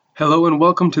Hello and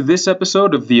welcome to this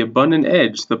episode of The Abundant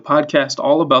Edge, the podcast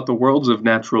all about the worlds of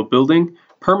natural building,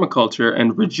 permaculture,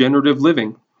 and regenerative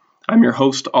living. I'm your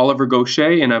host, Oliver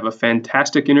Gaucher, and I have a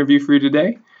fantastic interview for you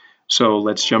today. So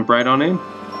let's jump right on in.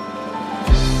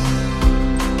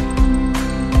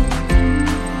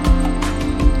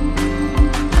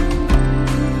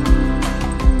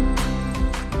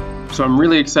 So I'm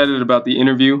really excited about the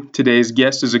interview. Today's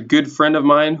guest is a good friend of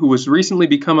mine who has recently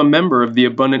become a member of the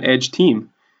Abundant Edge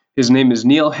team. His name is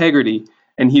Neal Hegarty,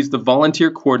 and he's the volunteer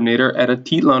coordinator at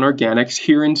Atitlan Organics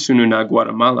here in Sununa,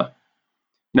 Guatemala.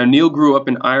 Now, Neal grew up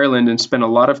in Ireland and spent a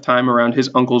lot of time around his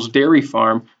uncle's dairy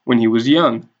farm when he was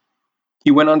young.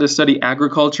 He went on to study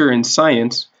agriculture and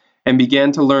science and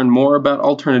began to learn more about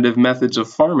alternative methods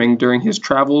of farming during his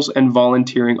travels and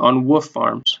volunteering on wolf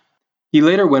farms. He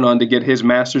later went on to get his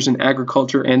master's in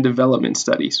agriculture and development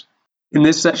studies. In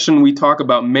this session, we talk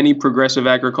about many progressive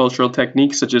agricultural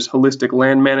techniques such as holistic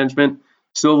land management,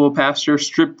 silvopasture,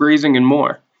 strip grazing, and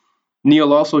more.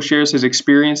 Neal also shares his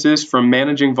experiences from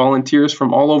managing volunteers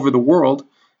from all over the world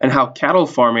and how cattle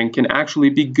farming can actually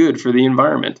be good for the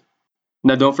environment.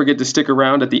 Now, don't forget to stick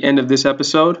around at the end of this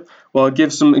episode while I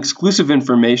give some exclusive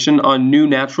information on new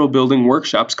natural building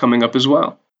workshops coming up as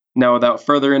well. Now, without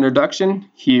further introduction,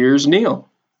 here's Neal.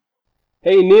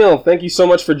 Hey, Neal, thank you so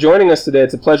much for joining us today.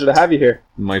 It's a pleasure to have you here.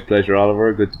 My pleasure,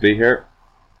 Oliver. Good to be here.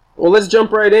 Well, let's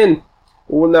jump right in.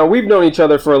 Well, now, we've known each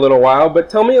other for a little while,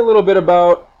 but tell me a little bit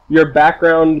about your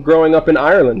background growing up in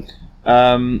Ireland.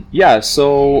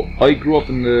 So I grew up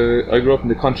in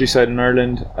the countryside in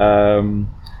Ireland.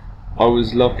 I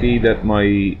was lucky that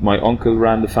my uncle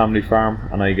ran the family farm,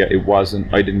 and I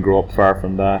didn't grow up far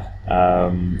from that.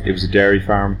 It was a dairy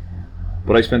farm,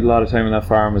 but I spent a lot of time on that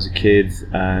farm as a kid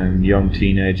and young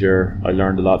teenager. I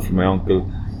learned a lot from my uncle.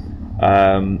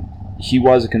 He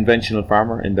was a conventional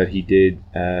farmer in that he did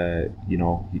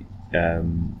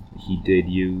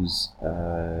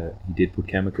put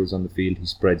chemicals on the field. He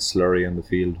spread slurry on the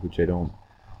field, which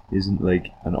isn't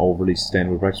like an overly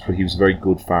sustainable practice, but he was a very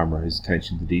good farmer. His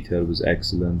attention to detail was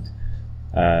excellent.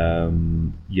 I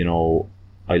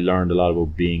learned a lot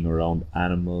about being around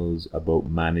animals, about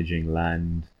managing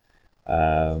land.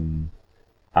 While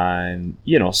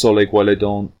I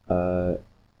don't,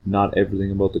 not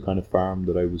everything about the kind of farm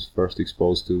that I was first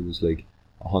exposed to was like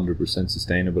 100%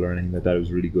 sustainable or anything like that. It was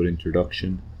a really good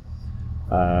introduction.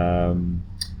 I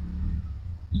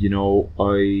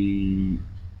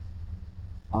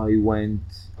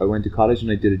went to college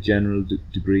and I did a general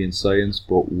degree in science,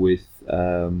 but with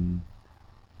a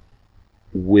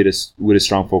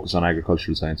strong focus on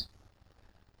agricultural science.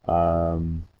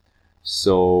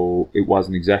 So it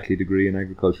wasn't exactly a degree in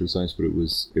agricultural science, but it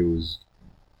was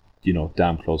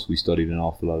damn close. We studied an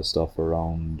awful lot of stuff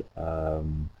around,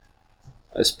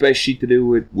 especially to do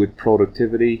with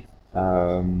productivity,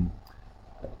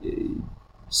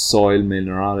 soil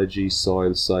mineralogy,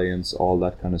 soil science, all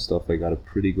that kind of stuff. I got a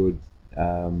pretty good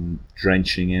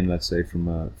drenching in, let's say, from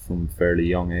a fairly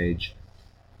young age.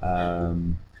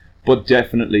 But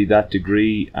definitely that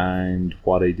degree and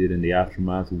what I did in the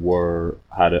aftermath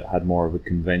had more of a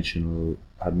conventional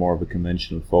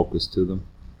focus to them.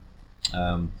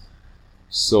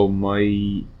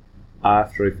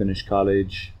 After I finished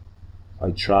college, I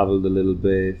traveled a little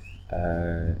bit.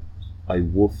 I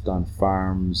woofed on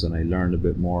farms and I learned a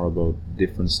bit more about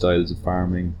different styles of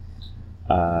farming.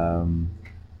 I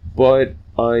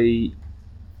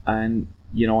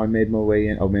made my way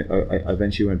in. I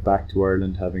eventually went back to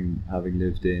Ireland, having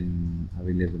lived in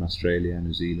Australia,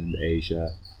 New Zealand,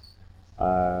 Asia,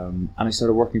 and I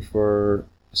started working for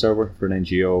an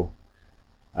NGO,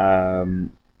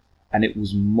 and it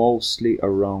was mostly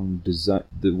around design.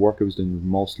 The work I was doing was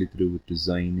mostly to do with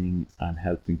designing and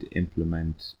helping to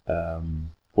implement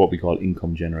what we call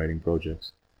income generating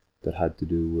projects that had to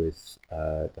do with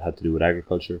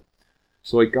agriculture.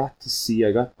 So I got to see.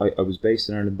 I was based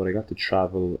in Ireland, but I got to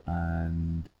travel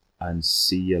and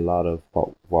see a lot of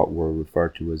what were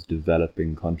referred to as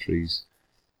developing countries,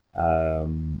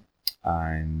 and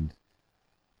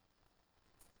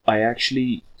I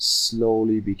actually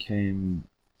slowly became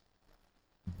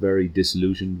very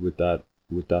disillusioned with that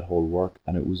whole work.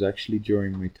 And it was actually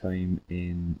during my time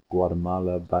in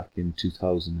Guatemala back in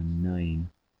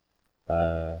 2009.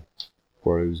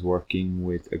 Where I was working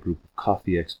with a group of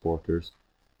coffee exporters,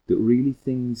 that really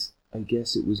things, I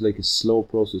guess it was like a slow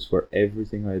process where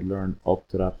everything I'd learned up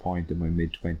to that point in my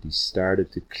mid-20s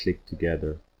started to click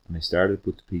together, and I started to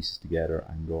put the pieces together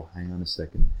and go, hang on a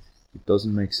second, it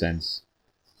doesn't make sense,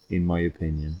 in my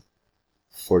opinion,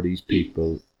 for these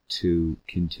people to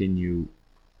continue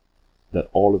that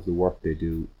all of the work they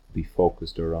do be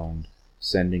focused around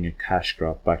sending a cash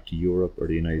crop back to Europe or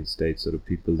the United States so that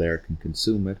people there can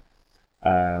consume it,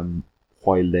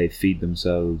 while they feed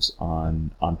themselves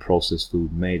on processed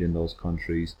food made in those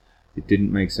countries. It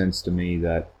didn't make sense to me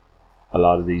that a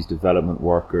lot of these development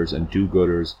workers and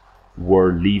do-gooders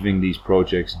were leaving these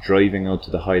projects, driving out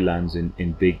to the highlands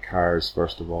in big cars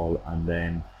first of all, and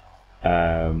then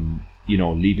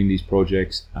leaving these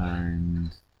projects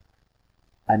and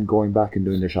going back and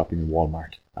doing their shopping in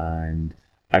Walmart and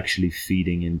actually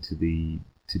feeding into the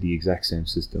exact same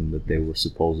system that they were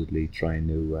supposedly trying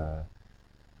to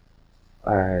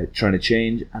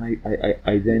change. And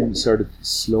I then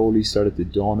slowly started to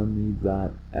dawn on me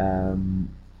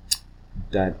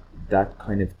that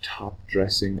kind of top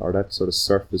dressing, or that sort of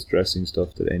surface dressing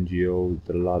stuff that a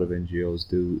lot of NGOs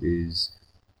do, is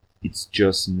it's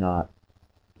just not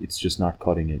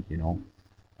cutting it,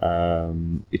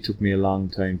 It took me a long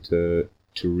time to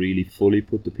really fully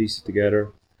put the pieces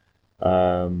together.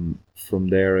 From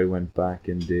there I went back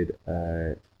and did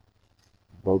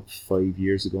about 5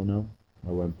 years ago now.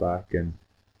 I went back and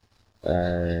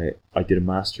I did a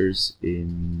master's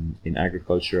in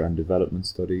agriculture and development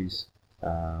studies,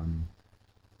 and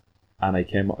I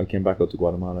came back out to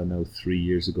Guatemala now 3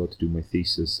 years ago to do my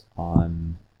thesis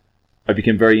on. I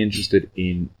became very interested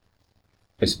in,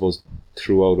 I suppose,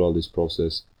 throughout all this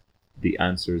process, the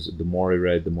answers. The more I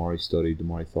read, the more I studied, the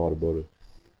more I thought about it.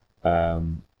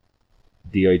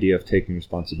 The idea of taking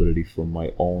responsibility for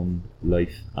my own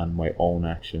life and my own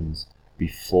actions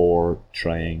before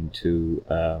trying to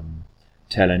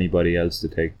tell anybody else to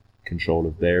take control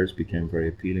of theirs became very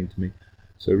appealing to me.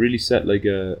 So I really set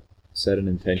an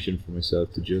intention for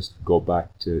myself to just go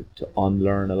back to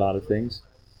unlearn a lot of things,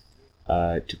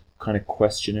 to kind of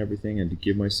question everything, and to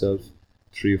give myself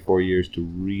 3 or 4 years to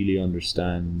really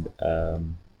understand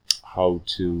how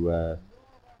to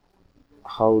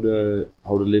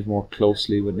live more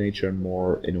closely with nature and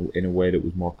more in a way that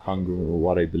was more congruent with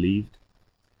what I believed.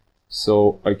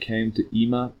 So I came to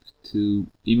EMAP.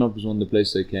 EMAP was one of the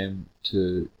places I came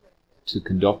to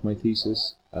conduct my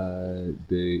thesis.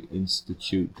 The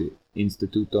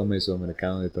Instituto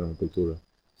Mesoamericano de Permacultura,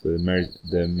 so the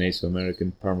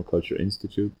Mesoamerican Permaculture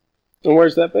Institute. And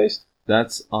where's that based?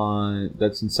 That's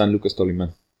in San Lucas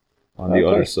Toliman, on the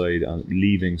other side,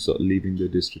 leaving the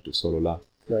district of Sololá.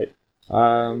 Right.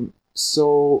 And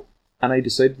I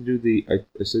decided to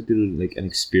do like an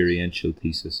experiential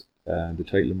thesis. The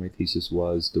title of my thesis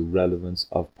was The Relevance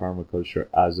of Permaculture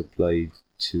as Applied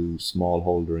to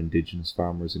Smallholder Indigenous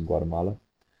Farmers in Guatemala.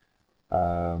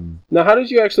 Now, how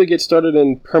did you actually get started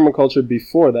in permaculture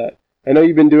before that? I know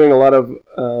you've been doing a lot of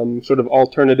sort of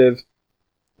alternative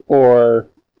or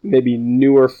maybe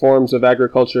newer forms of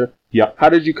agriculture. Yeah. How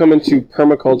did you come into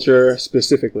permaculture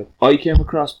specifically? I came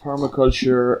across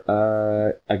permaculture.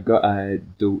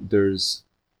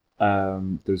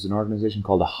 There's an organization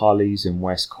called the Hollies in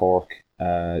West Cork.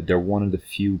 They're one of the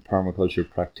few permaculture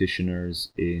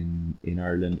practitioners in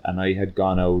Ireland, and I had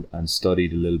gone out and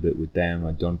studied a little bit with them.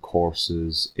 I'd done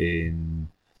courses in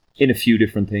a few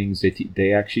different things.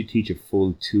 They actually teach a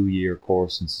full 2-year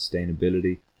course in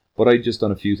sustainability, but I'd just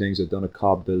done a few things. I'd done a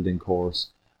cob building course.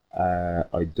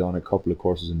 I'd done a couple of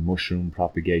courses in mushroom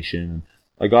propagation.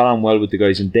 I got on well with the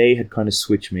guys, and they had kind of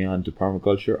switched me on to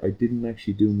permaculture. I didn't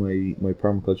actually do my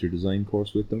permaculture design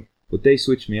course with them, but they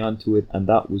switched me onto it, and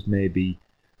that was maybe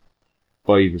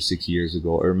 5 or 6 years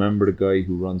ago. I remember the guy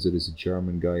who runs it is a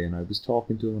German guy, and I was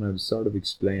talking to him, and I was sort of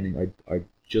explaining. I'd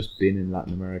just been in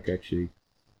Latin America actually,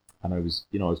 and I was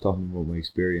talking about my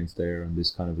experience there and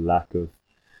this kind of lack of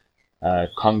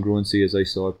congruency, as I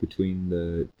saw it, between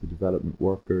the development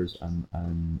workers and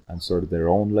sort of their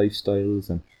own lifestyles,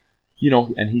 and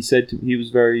and he said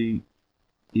he's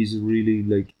a really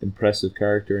like impressive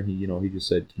character, and he just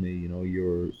said to me,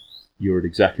 you're at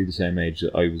exactly the same age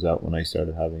that I was at when I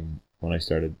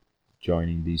started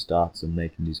joining these dots and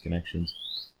making these connections.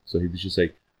 So he was just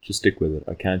like, just stick with it.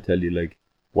 I can't tell you like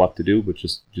what to do, but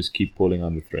just keep pulling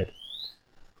on the thread.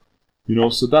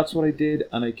 So that's what I did,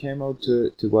 and I came out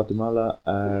to Guatemala,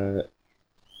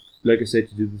 like I said,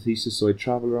 to do the thesis. So I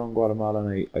traveled around Guatemala,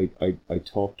 and I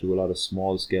talked to a lot of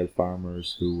small-scale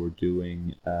farmers who were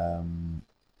doing,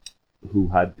 who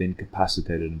had been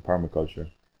capacitated in permaculture.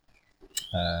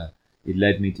 It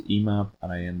led me to EMAP,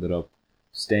 and I ended up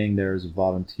staying there as a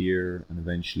volunteer, and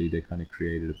eventually they kind of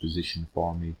created a position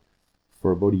for me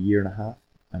for about 1.5 years.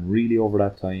 And really over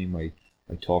that time, I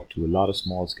talked to a lot of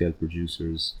small-scale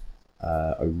producers.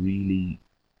 I really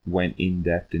went in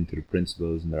depth into the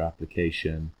principles and their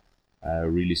application.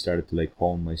 Really started to like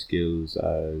hone my skills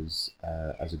as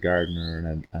a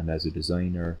gardener and as a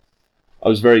designer. I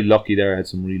was very lucky there. I had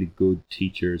some really good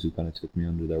teachers who kind of took me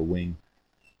under their wing.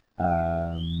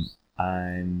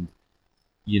 And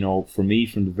for me,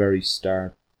 from the very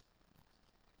start,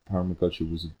 permaculture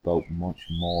was about much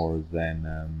more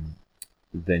than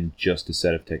just a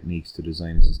set of techniques to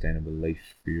design a sustainable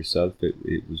life for yourself.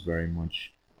 It was very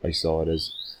much, I saw it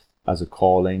as a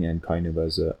calling and kind of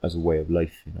as a way of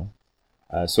life,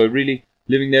 So I really,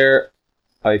 living there,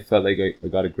 I felt like I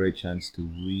got a great chance to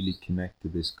really connect to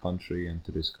this country and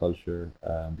to this culture,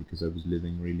 because I was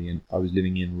living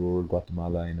in rural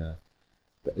Guatemala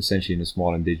essentially in a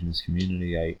small indigenous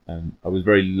community. I was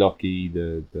very lucky.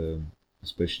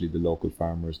 Especially the local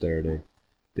farmers there,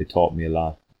 they taught me a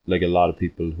lot. Like a lot of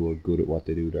people who are good at what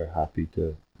they do, they're happy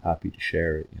to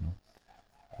share it.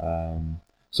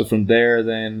 So from there,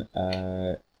 then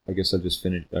I guess I'll just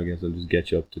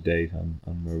get you up to date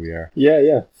on where we are.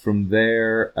 Yeah. From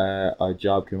there, a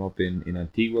job came up in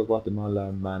Antigua,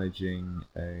 Guatemala, managing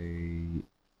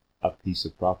a piece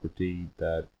of property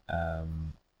that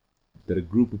a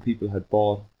group of people had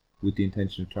bought with the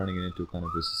intention of turning it into kind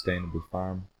of a sustainable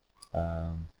farm.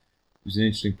 It was an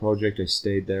interesting project. I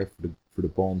stayed there for the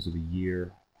bones of a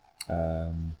year.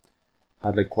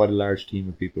 Had like quite a large team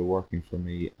of people working for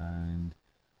me, and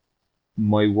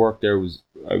my work there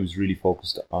I was really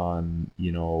focused on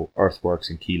earthworks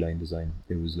and keyline design.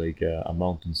 It was like a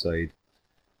mountainside.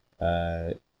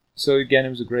 So again, it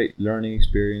was a great learning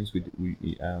experience.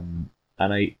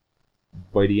 And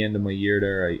by the end of my year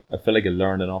there, I felt like I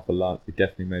learned an awful lot. I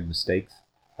definitely made mistakes,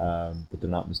 but they're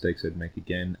not mistakes I'd make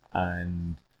again.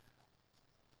 And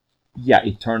yeah,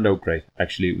 it turned out great.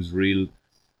 Actually, it was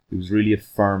really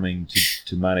affirming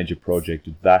to manage a project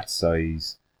of that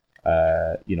size,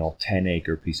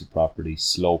 10-acre piece of property,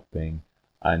 sloping,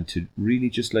 and to really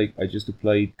I just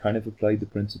applied the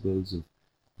principles of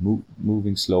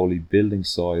moving slowly, building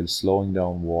soil, slowing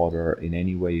down water in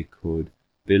any way you could,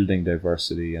 building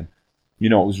diversity, and it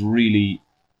was really,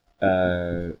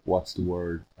 what's the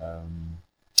word?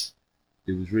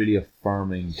 It was really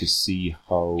affirming to see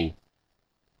how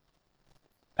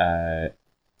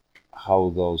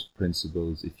those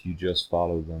principles, if you just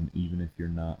follow them, even if you're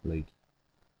not like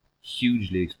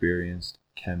hugely experienced,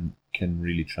 can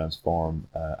really transform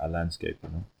a landscape.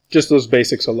 Just those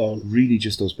basics alone. Really,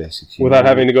 just those basics. Without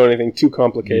having to go anything too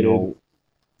complicated.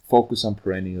 Focus on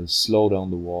perennials, slow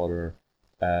down the water,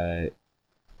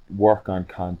 work on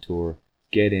contour,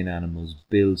 get in animals,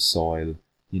 build soil.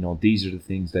 These are the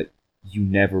things that you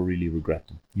never really regret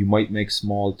them. You might make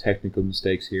small technical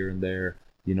mistakes here and there.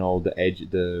 You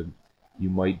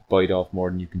might bite off more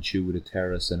than you can chew with a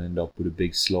terrace and end up with a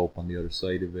big slope on the other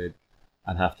side of it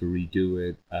and have to redo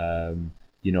it.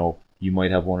 You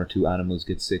might have one or two animals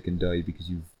get sick and die because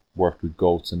you've worked with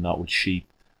goats and not with sheep.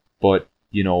 But,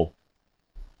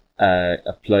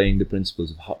 applying the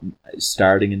principles of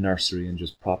starting a nursery and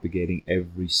just propagating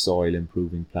every soil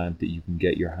improving plant that you can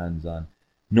get your hands on.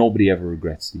 Nobody ever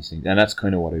regrets these things. And that's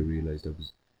kind of what I realized.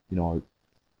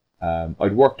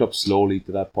 I'd worked up slowly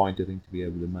to that point, I think, to be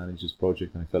able to manage this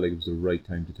project, and I felt like it was the right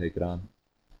time to take it on.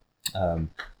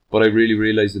 But I really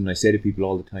realized, and I say to people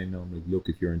all the time now, I'm like, look,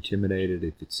 if you're intimidated,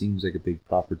 if it seems like a big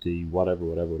property,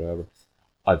 whatever,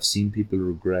 I've seen people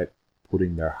regret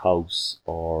putting their house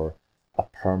or a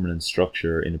permanent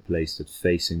structure in a place that's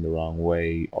facing the wrong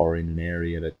way or in an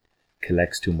area that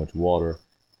collects too much water.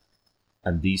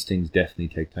 And these things definitely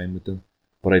take time with them.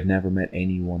 But I've never met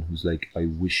anyone who's like, I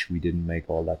wish we didn't make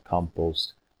all that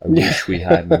compost. I wish we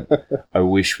hadn't. I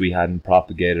wish we hadn't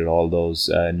propagated all those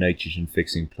nitrogen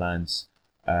fixing plants.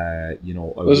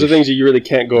 Those are things you really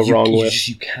can't go wrong with.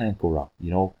 You can't go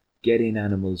wrong. Get in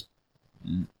animals,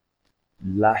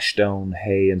 lash down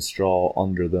hay and straw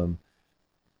under them.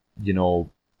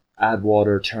 Add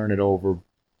water, turn it over,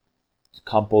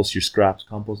 compost your scraps,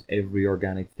 compost every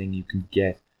organic thing you can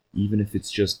get, even if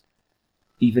it's just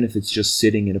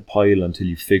sitting in a pile until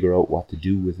you figure out what to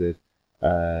do with it.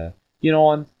 And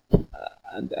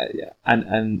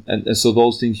so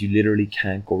those things, you literally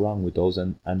can't go wrong with those,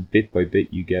 and bit by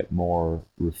bit you get more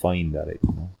refined at it.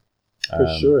 For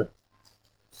sure.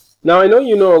 Now I know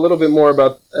you know a little bit more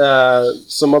about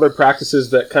some other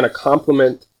practices that kind of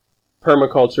complement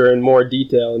permaculture in more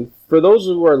detail. And for those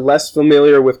who are less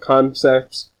familiar with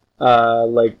concepts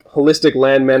like holistic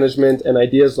land management and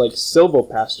ideas like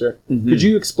silvopasture, could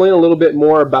you explain a little bit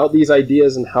more about these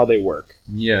ideas and how they work?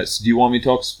 Yes. Do you want me to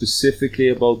talk specifically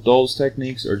about those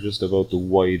techniques or just about the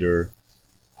wider?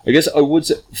 I guess I would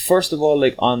say, first of all,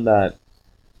 like on that.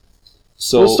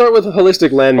 So we'll start with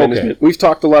holistic land management. Okay. We've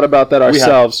talked a lot about that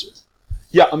ourselves.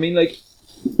 Yeah, I mean, like,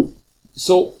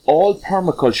 so all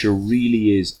permaculture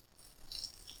really is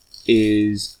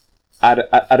at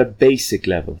a basic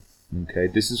level. Okay,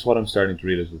 this is what I'm starting to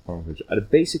realize with permaculture. At a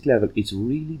basic level, it's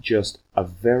really just a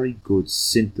very good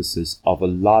synthesis of a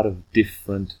lot of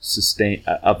different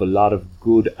of a lot of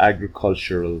good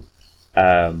agricultural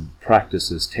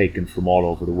practices taken from all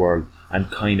over the world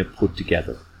and kind of put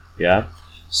together. Yeah.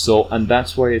 So, and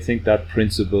that's why I think that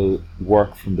principle,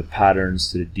 work from the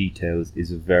patterns to the details,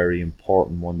 is a very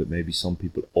important one that maybe some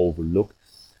people overlook.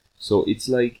 So it's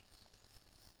like,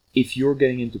 if you're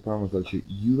getting into permaculture,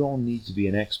 you don't need to be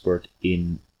an expert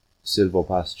in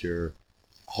silvopasture,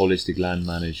 holistic land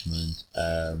management,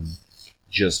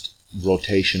 just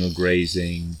rotational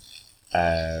grazing,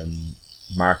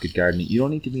 market gardening. You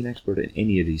don't need to be an expert in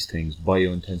any of these things,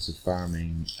 biointensive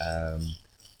farming,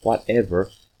 whatever.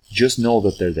 Just know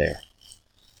that they're there.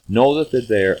 Know that they're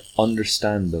there,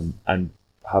 understand them, and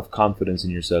have confidence in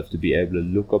yourself to be able to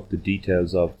look up the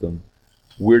details of them.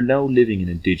 We're now living in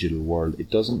a digital world. It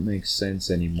doesn't make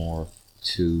sense anymore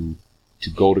to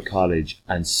go to college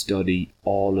and study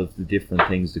all of the different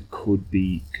things that could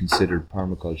be considered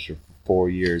permaculture for 4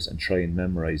 years and try and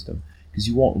memorize them, because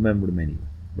you won't remember them anyway,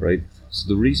 right? So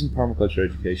the reason permaculture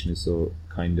education is so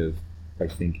kind of, I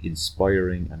think,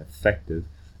 inspiring and effective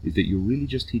is that you're really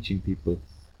just teaching people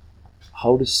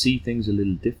how to see things a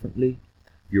little differently.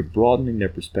 You're broadening their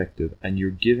perspective, and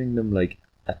you're giving them like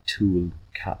a toolkit.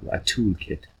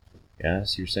 Yeah,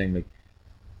 so you're saying like,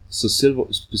 so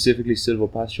specifically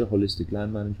silvopasture, holistic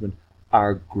land management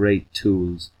are great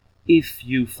tools if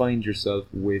you find yourself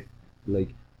with like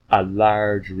a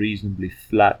large, reasonably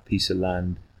flat piece of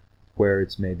land where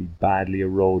it's maybe badly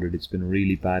eroded, it's been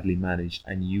really badly managed,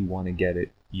 and you want to get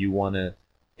it, you want to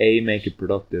A, make it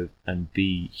productive, and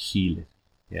B, heal it.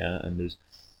 Yeah, and there's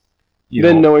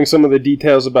knowing some of the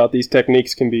details about these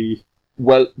techniques can be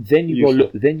then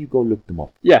you go look them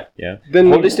up. Yeah.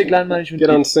 Then holistic land management. Get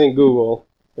on St. Google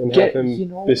and have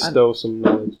him bestow some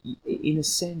knowledge. In a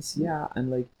sense, yeah,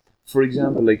 and like, for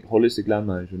example, like holistic land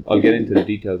management. I'll get into the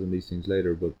details on these things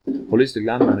later, but holistic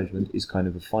land management is kind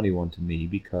of a funny one to me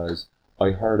because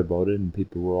I heard about it and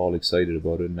people were all excited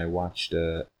about it, and I watched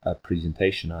a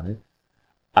presentation on it,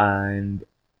 and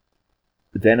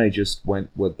then I just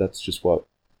went, well, that's just what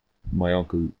my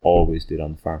uncle always did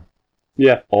on the farm.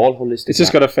 Yeah. All holistic. It's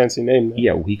just got a fancy name now.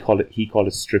 Yeah, he called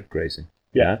it strip grazing.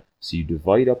 Yeah. So you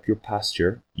divide up your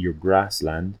pasture, your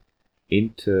grassland,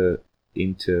 into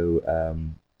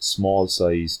small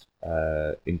sized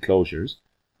enclosures.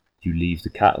 You leave the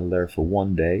cattle there for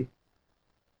 1 day,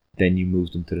 then you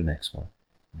move them to the next one.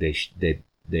 They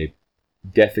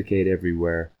defecate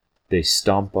everywhere. They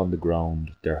stomp on the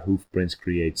ground. Their hoof prints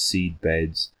create seed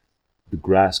beds. The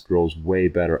grass grows way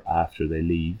better after they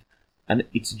leave. And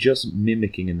it's just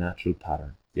mimicking a natural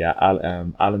pattern. Yeah,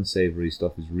 Alan Savory's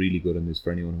stuff is really good on this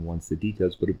for anyone who wants the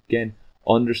details. But again,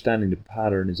 understanding the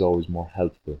pattern is always more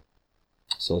helpful.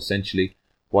 So essentially,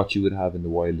 what you would have in the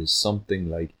wild is something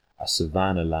like a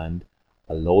savanna land.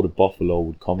 A load of buffalo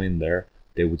would come in there.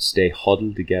 They would stay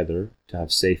huddled together to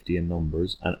have safety in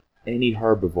numbers. And any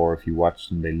herbivore, if you watch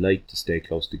them, they like to stay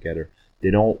close together.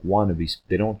 They don't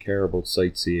care about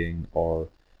sightseeing or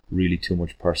really too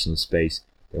much personal space.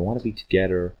 They want to be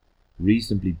together,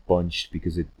 reasonably bunched,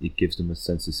 because it gives them a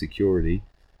sense of security.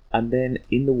 And then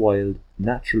in the wild,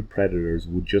 natural predators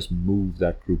would just move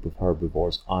that group of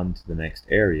herbivores onto the next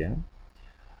area.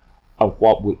 And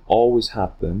what would always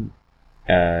happen,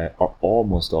 or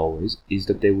almost always, is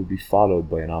that they would be followed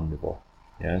by an omnivore.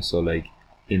 Yeah, so like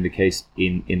in the case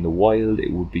in the wild,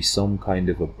 it would be some kind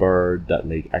of a bird that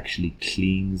like actually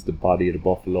cleans the body of the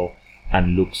buffalo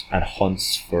and looks and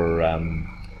hunts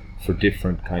for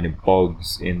different kind of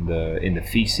bugs in the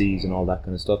feces and all that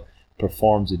kind of stuff,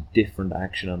 performs a different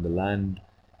action on the land,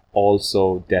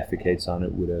 also defecates on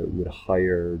it with a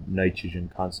higher nitrogen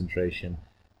concentration,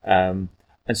 and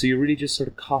so you're really just sort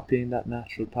of copying that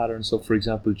natural pattern. So for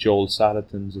example, Joel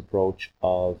Salatin's approach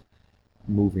of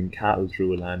moving cattle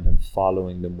through a land and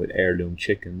following them with heirloom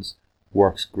chickens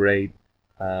works great.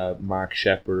 Mark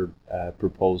Shepard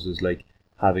proposes like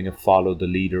having a follow the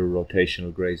leader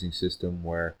rotational grazing system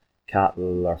where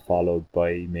cattle are followed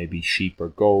by maybe sheep or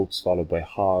goats, followed by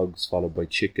hogs, followed by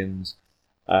chickens.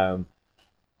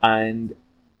 And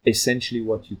essentially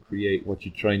what you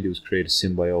try and do is create a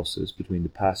symbiosis between the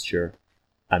pasture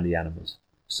and the animals.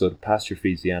 So the pasture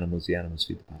feeds the animals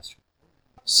feed the pasture.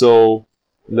 So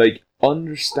like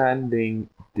understanding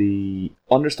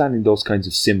those kinds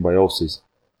of symbiosis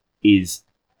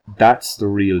that's the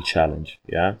real challenge.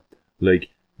 Yeah. Like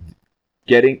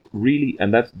getting really,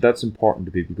 and that's important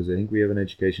to people, because I think we have an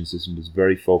education system that's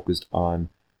very focused on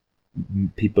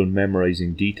people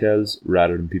memorizing details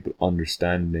rather than people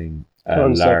understanding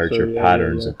larger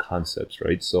patterns and concepts,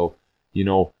 right? So,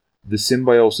 the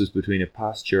symbiosis between a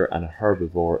pasture and a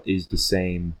herbivore is the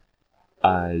same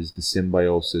as the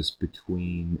symbiosis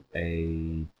between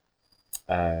a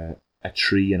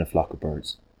tree and a flock of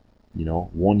birds. You know,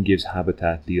 one gives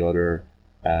habitat, the other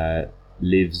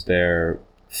lives there,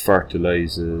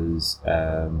 fertilizes,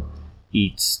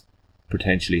 eats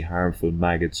potentially harmful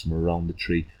maggots from around the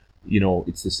tree. You know,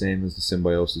 it's the same as the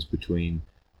symbiosis between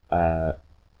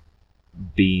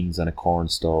beans and a corn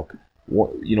stalk.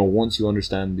 You know, once you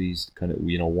understand these kind of,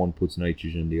 you know, one puts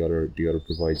nitrogen, the other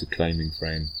provides a climbing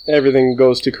frame. Everything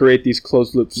goes to create these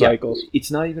closed loop cycles. It's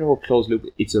not even about closed loop.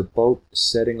 It's about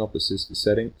setting up a system,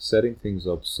 setting things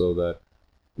up so that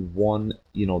one,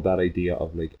 you know, that idea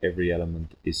of like every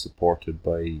element is supported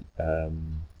by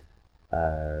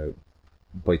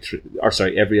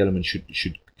every element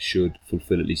should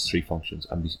fulfill at least three functions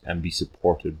and be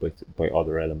supported by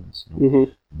other elements. You know?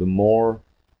 Mm-hmm.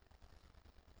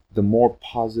 The more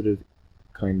positive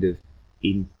kind of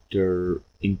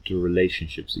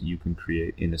interrelationships that you can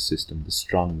create in a system, the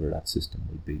stronger that system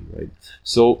will be, right?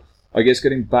 So I guess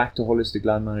getting back to holistic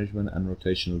land management and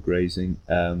rotational grazing,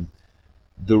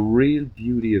 the real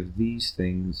beauty of these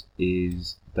things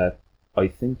is that I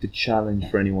think the challenge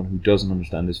for anyone who doesn't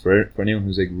understand this, for anyone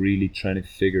who's like really trying to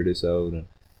figure this out,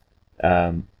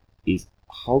 is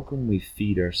how can we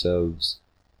feed ourselves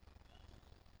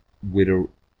with a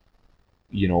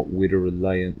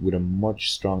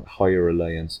much higher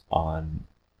reliance on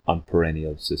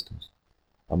perennial systems.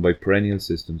 And by perennial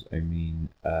systems, I mean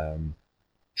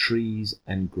trees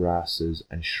and grasses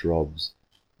and shrubs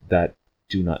that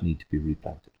do not need to be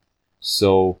replanted.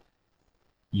 So,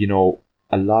 you know,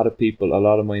 a lot of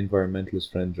my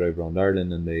environmentalist friends drive around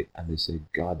Ireland and they say,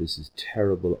 God, this is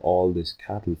terrible, all this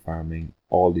cattle farming,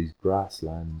 all these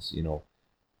grasslands, you know,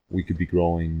 we could be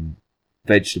growing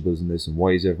vegetables and this, and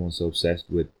why is everyone so obsessed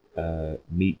with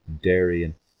meat and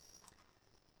dairy?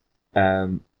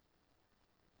 And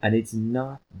it's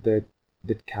not that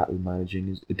cattle managing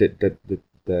is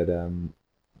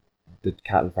that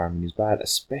cattle farming is bad,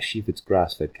 especially if it's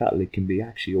grass-fed cattle. It can be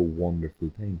actually a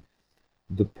wonderful thing.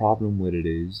 The problem with it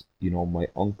is, you know, my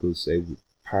uncle say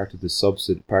part of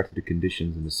the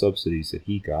conditions and the subsidies that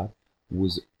he got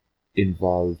was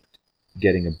involved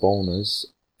getting a bonus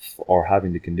or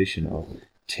having the condition of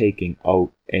taking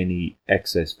out any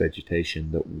excess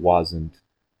vegetation that wasn't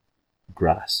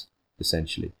grass,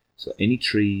 essentially. So any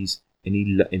trees,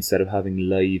 instead of having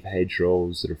live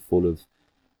hedgerows that are full of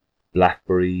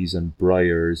blackberries and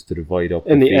briars to divide up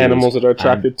and the fields, animals that are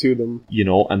attracted to them. You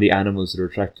know, and the animals that are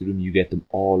attracted to them, you get them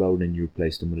all out and you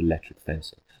replace them with electric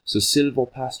fencing. So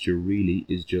silvopasture really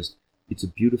is just, it's a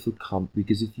beautiful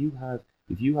because if you have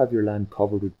your land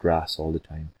covered with grass all the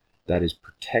time, that is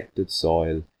protected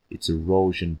soil, it's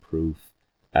erosion proof,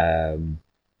 it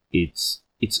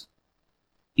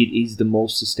is the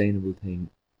most sustainable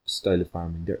style of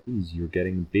farming there is. You're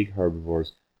getting big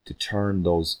herbivores to turn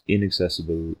those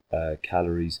inaccessible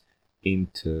calories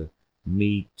into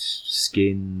meat,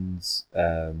 skins,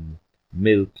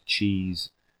 milk, cheese,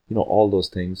 you know, all those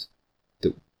things.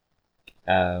 That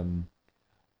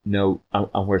now,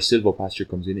 and where silvopasture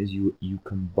comes in is you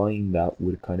combine that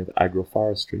with kind of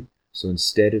agroforestry. So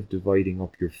instead of dividing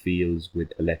up your fields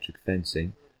with electric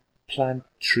fencing, plant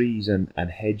trees and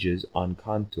hedges on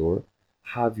contour,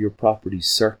 have your property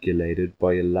circulated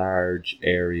by a large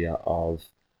area of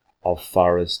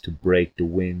forest to break the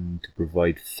wind, to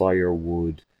provide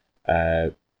firewood,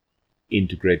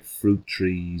 integrate fruit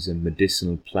trees and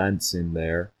medicinal plants in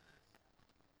there,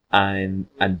 and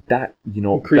that, you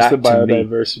know, increase the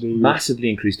biodiversity, massively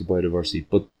increase the biodiversity.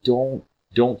 But don't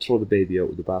throw the baby out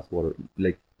with the bathwater.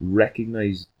 Like,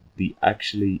 recognize the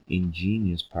actually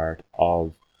ingenious part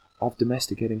of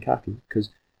domesticating cattle, because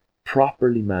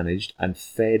properly managed and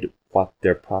fed what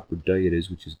their proper diet is,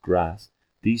 which is grass,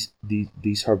 these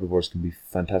herbivores can be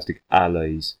fantastic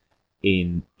allies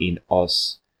in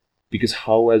us, because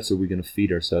how else are we going to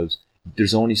feed ourselves?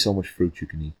 There's only so much fruit you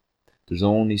can eat. There's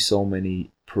only so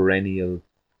many perennial,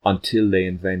 until they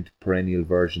invent perennial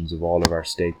versions of all of our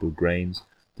staple grains.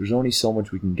 There's only so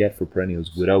much we can get for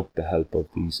perennials without the help of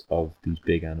these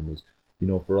big animals. You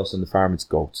know, for us on the farm, it's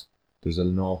goats. There's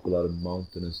an awful lot of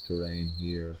mountainous terrain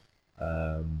here,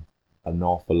 an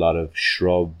awful lot of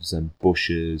shrubs and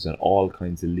bushes and all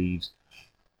kinds of leaves,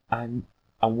 and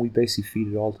we basically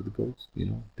feed it all to the goats. You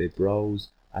know, they browse,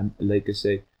 and like I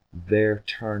say, they're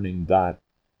turning that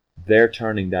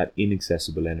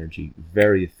inaccessible energy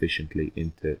very efficiently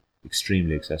into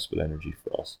extremely accessible energy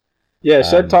for us. Yeah,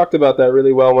 Shed talked about that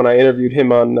really well when I interviewed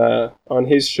him on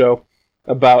his show,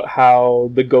 about how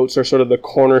the goats are sort of the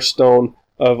cornerstone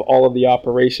of all of the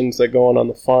operations that go on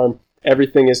the farm.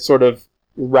 Everything is sort of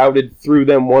routed through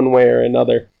them one way or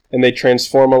another. And they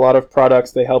transform a lot of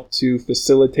products. They help to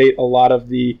facilitate a lot of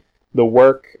the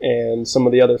work and some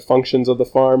of the other functions of the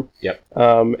farm. Yep.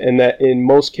 And that in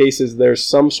most cases, there's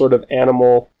some sort of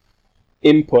animal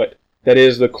input that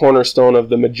is the cornerstone of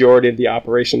the majority of the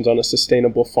operations on a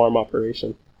sustainable farm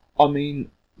operation. I mean,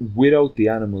 without the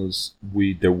animals,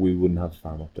 we wouldn't have a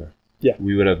farm up there. Yeah.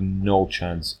 We would have no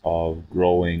chance of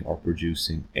growing or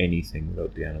producing anything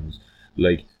without the animals.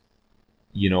 Like,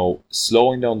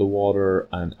 slowing down the water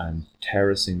and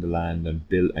terracing the land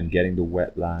and getting the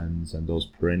wetlands and those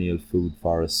perennial food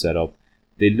forests set up.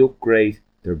 They look great.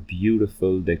 They're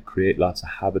beautiful. They create lots of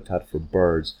habitat for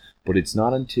birds. But it's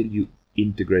not until you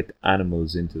integrate the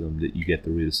animals into them that you get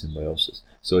the real symbiosis.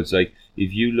 So it's like,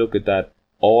 if you look at that,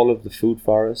 all of the food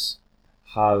forests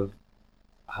have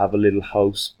a little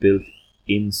house built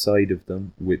inside of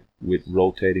them with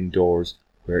rotating doors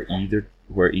where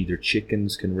either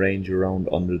chickens can range around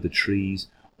under the trees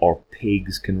or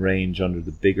pigs can range under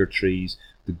the bigger trees.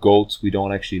 The goats we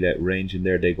don't actually let range in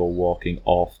there. They go walking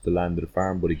off the land of the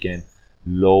farm. But again,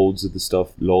 loads of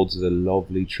the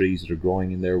lovely trees that are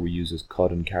growing in there we use as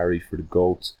cut and carry for the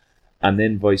goats. And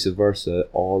then vice versa,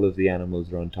 all of the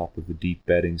animals are on top of a deep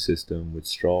bedding system with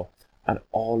straw. And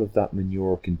all of that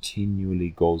manure continually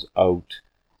goes out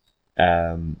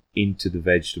into the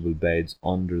vegetable beds,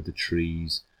 under the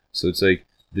trees. So it's like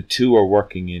the two are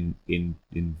working in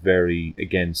very,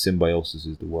 again, symbiosis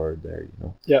is the word there,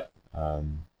 Yeah.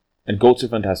 And goats are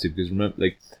fantastic because, remember,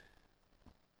 like,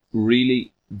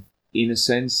 really, in a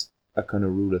sense, a kind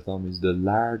of rule of thumb is the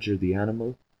larger the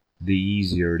animal, the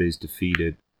easier it is to feed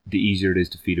it. The easier it is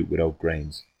to feed it without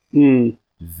grains.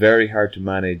 Very hard to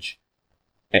manage,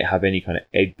 have any kind of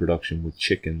egg production with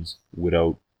chickens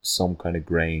without some kind of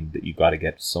grain that you got to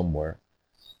get somewhere.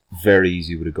 Very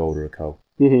easy with a goat or a cow.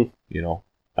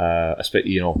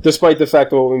 Despite the fact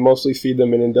that we mostly feed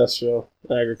them in industrial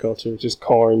agriculture, just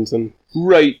corns and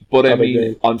right. But I mean,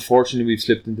 grain. Unfortunately, we've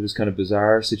slipped into this kind of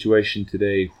bizarre situation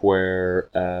today where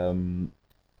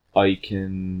I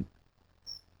can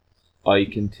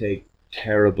take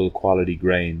terrible quality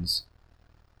grains,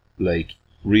 like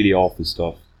really awful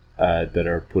stuff that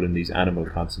are put in these animal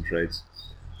concentrates.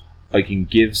 I can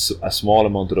give a small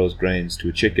amount of those grains to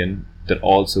a chicken that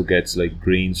also gets like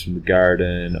greens from the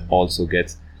garden, also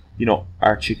gets,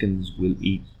 our chickens will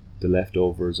eat the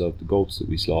leftovers of the goats that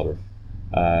we slaughter.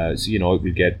 So it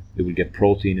will get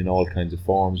protein in all kinds of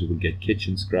forms. It will get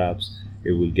kitchen scraps.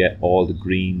 It will get all the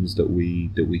greens that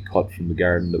we cut from the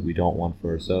garden that we don't want for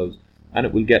ourselves, and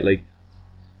it will get like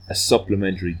a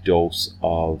supplementary dose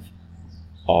of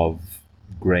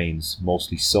grains,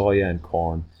 mostly soya and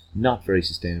corn, not very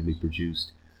sustainably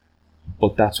produced.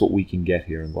 But that's what we can get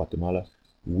here in Guatemala.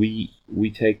 We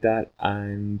take that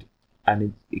and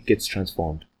it gets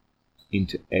transformed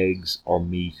into eggs or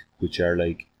meat, which are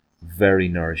like very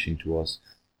nourishing to us.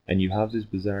 And you have this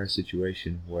bizarre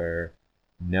situation where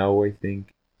now I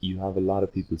think you have a lot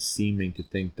of people seeming to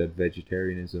think that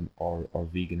vegetarianism or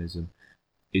veganism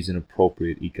is an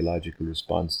appropriate ecological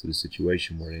response to the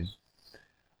situation we're in.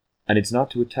 And it's not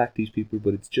to attack these people,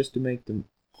 but it's just to make them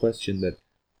question that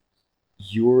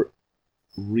you're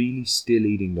really still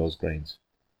eating those grains.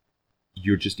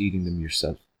 You're just eating them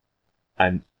yourself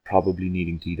and probably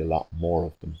needing to eat a lot more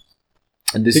of them.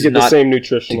 And this to get the same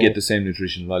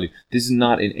nutritional value. This is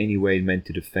not in any way meant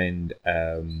to defend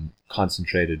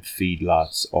concentrated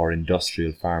feedlots or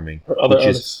industrial farming, or other which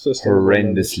is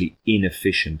horrendously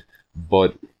inefficient.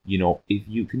 But, if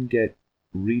you can get,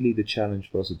 really the challenge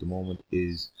for us at the moment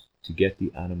is to get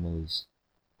the animals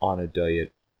on a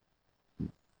diet,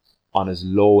 on as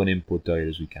low an input diet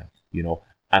as we can,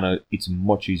 and it's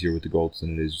much easier with the goats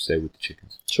than it is, say, with the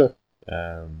chickens. Sure.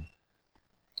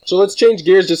 So let's change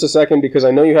gears just a second, because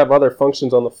I know you have other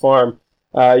functions on the farm.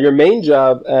 Your main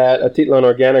job at Atitlan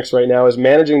Organics right now is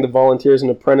managing the volunteers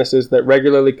and apprentices that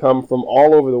regularly come from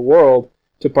all over the world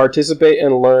to participate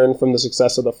and learn from the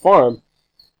success of the farm.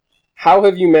 How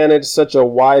have you managed such a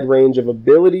wide range of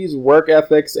abilities, work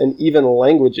ethics, and even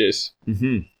languages?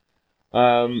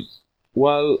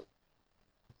 Well,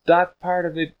 that part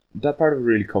of it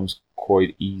really comes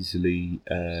quite easily.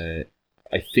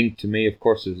 I think, to me, of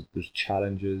course, there's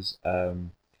challenges.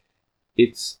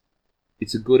 It's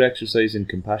a good exercise in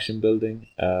compassion building,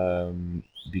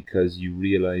 because you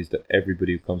realize that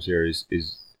everybody who comes here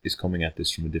is coming at this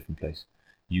from a different place.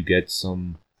 You get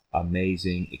some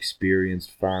amazing,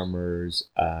 experienced farmers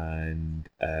and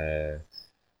guys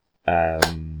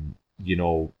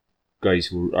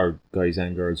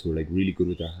and girls who are like really good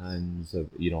with their hands,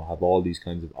 have all these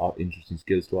kinds of interesting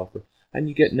skills to offer. And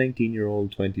you get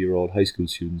 19-year-old, 20-year-old high school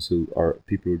students who are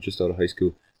people who are just out of high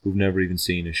school who've never even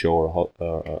seen a show or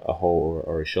a hoe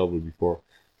or a shovel before.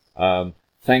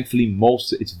 Thankfully,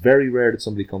 it's very rare that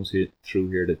somebody comes through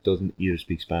here that doesn't either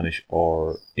speak Spanish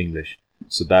or English.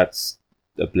 So that's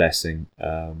a blessing.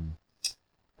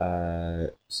 So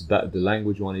that the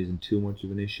language one isn't too much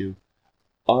of an issue.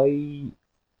 I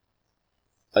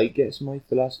guess my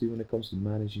philosophy when it comes to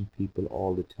managing people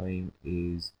all the time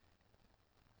is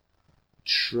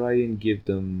try and give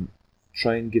them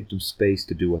space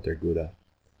to do what they're good at.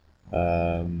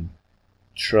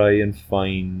 Try and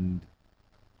find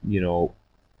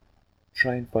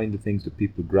the things that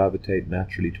people gravitate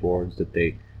naturally towards, that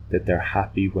they're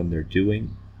happy when they're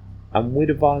doing. And with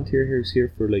a volunteer who's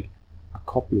here for like a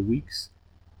couple of weeks,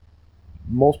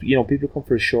 most people come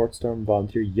for a short term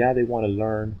volunteer. Yeah, they want to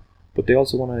learn, but they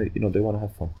also want to they want to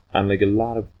have fun. And like a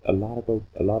lot of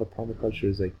permaculture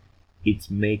is like it's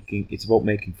about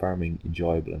making farming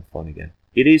enjoyable and fun again.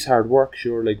 It is hard work,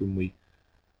 sure. Like when we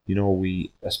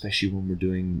especially when we're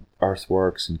doing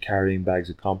earthworks and carrying bags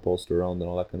of compost around and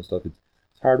all that kind of stuff, it's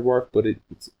hard work, but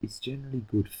it's generally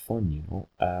good fun,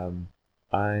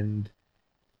 and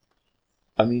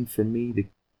I mean, for me, the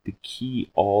key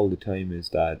all the time is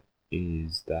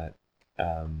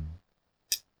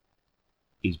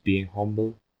being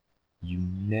humble. You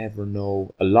never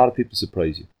know. A lot of people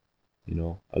surprise you.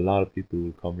 A lot of people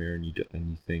will come here and you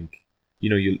think,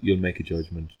 you'll make a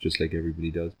judgment just like everybody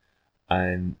does.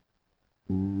 And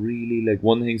really, like,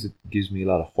 one of the things that gives me a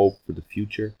lot of hope for the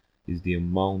future is the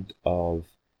amount of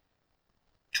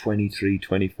 23,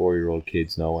 24-year-old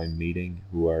kids now I'm meeting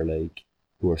who are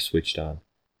switched on.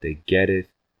 They get it.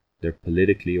 They're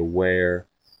politically aware.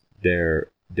 They're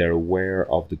aware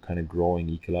of the kind of growing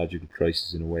ecological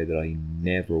crisis in a way that I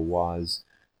never was.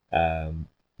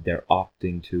 They're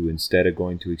opting to, instead of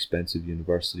going to expensive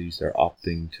universities, they're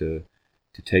opting to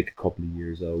take a couple of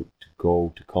years out to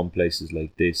come places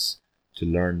like this, to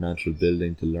learn natural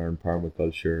building, to learn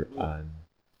permaculture, and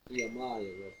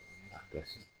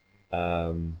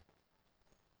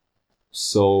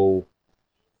so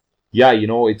yeah,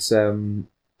 it's a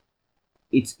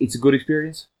good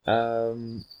experience,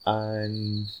 and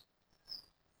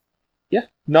yeah,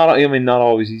 not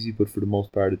always easy, but for the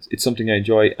most part, it's something I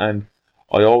enjoy, and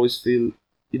I always feel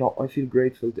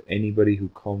grateful to anybody who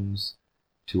comes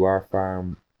to our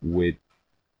farm with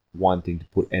wanting to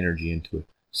put energy into it.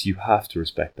 So you have to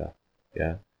respect that.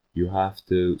 Yeah, you have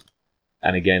to.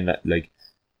 And again, that, like,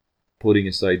 putting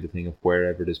aside the thing of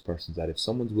wherever this person's at, if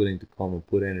someone's willing to come and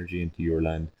put energy into your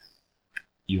land,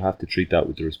 you have to treat that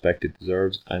with the respect it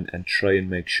deserves, and try and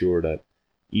make sure that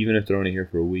even if they're only here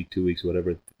for a week, 2 weeks,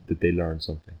 whatever, that they learn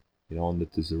something, and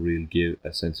that there's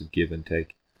a sense of give and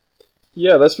take.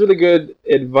 Yeah, that's really good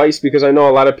advice, because I know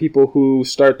a lot of people who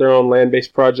start their own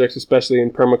land-based projects, especially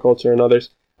in permaculture and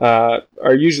others,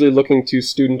 are usually looking to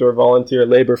student or volunteer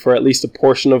labor for at least a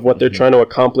portion of what they're trying to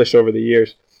accomplish over the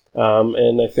years.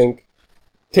 And I think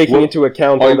taking into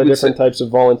account all the different types of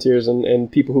volunteers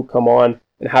and people who come on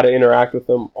and how to interact with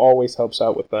them always helps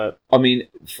out with that. I mean,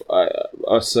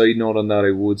 a side note on that,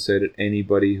 I would say that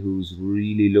anybody who's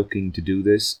really looking to do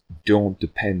this, don't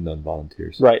depend on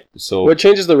volunteers. Right. So it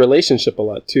changes the relationship a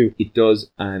lot too. It does,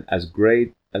 and as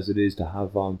great as it is to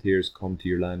have volunteers come to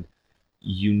your land,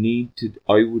 you need to,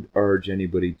 I would urge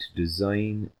anybody to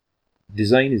design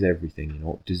is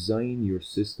everything, design your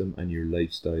system and your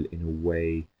lifestyle in a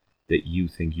way that you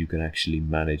think you can actually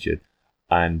manage it.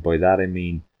 And by that I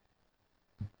mean,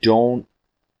 don't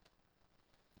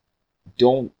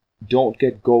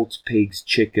get goats, pigs,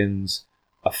 chickens,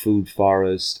 a food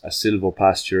forest, a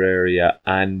silvopasture area,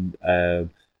 and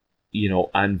and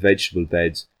vegetable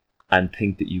beds, and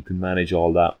think that you can manage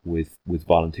all that with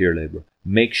volunteer labor.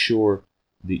 Make sure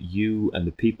that you and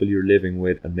the people you're living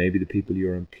with, and maybe the people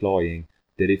you're employing,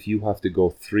 that if you have to go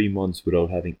 3 months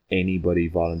without having anybody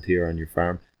volunteer on your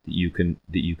farm, that you can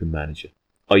manage it.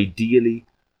 Ideally,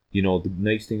 the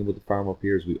nice thing about the farm up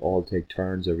here is we all take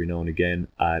turns every now and again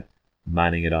at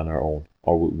manning it on our own,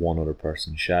 or with one other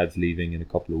person. Shad's leaving in a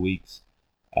couple of weeks,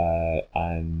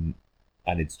 and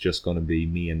it's just going to be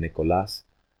me and Nicolas,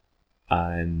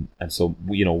 and so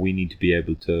we need to be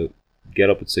able to get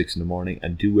up at 6 a.m.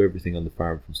 and do everything on the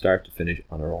farm from start to finish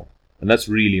on our own. And that's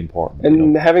really important.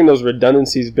 And having those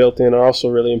redundancies built in are also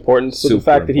really important. So the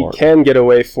fact that he can get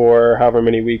away for however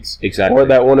many weeks, exactly, or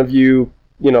that one of you,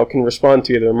 can respond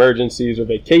to either emergencies or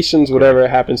vacations, whatever it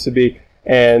happens to be,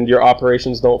 and your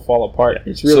operations don't fall apart.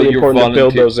 Yeah. It's really important to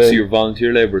build those in. So your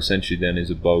volunteer labor essentially then is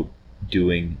about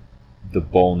doing the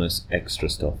bonus extra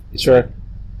stuff. It's sure. Like,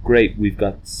 great, we've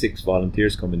got 6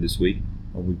 volunteers coming this week,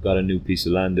 and we've got a new piece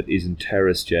of land that isn't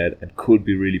terraced yet and could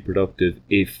be really productive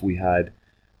if we had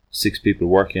 6 people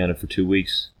working on it for 2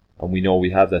 weeks, and we know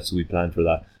we have that, so we plan for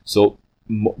that. So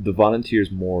the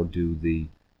volunteers more do the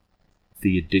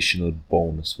additional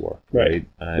bonus work, right?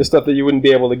 The stuff that you wouldn't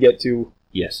be able to get to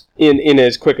yes, in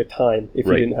as quick a time if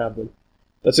you didn't have them.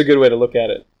 That's a good way to look at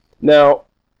it. Now,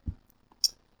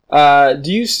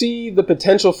 do you see the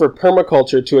potential for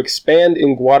permaculture to expand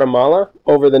in Guatemala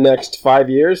over the next 5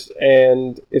 years?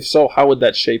 And if so, how would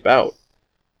that shape out?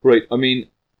 Right. I mean,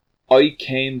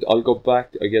 I'll go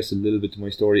back, I guess, a little bit to my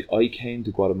story. I came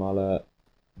to Guatemala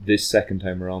this second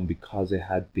time around because I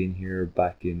had been here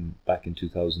back in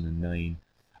 2009,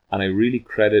 and I really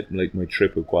credit like my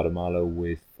trip with Guatemala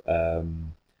with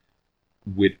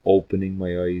opening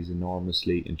my eyes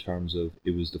enormously in terms of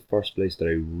it was the first place that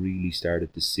I really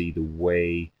started to see the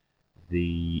way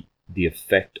the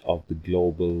effect of the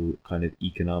global kind of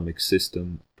economic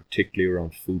system, particularly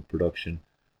around food production,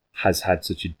 has had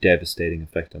such a devastating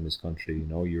effect on this country. You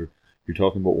know, you're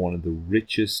talking about one of the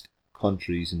richest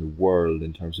countries in the world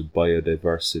in terms of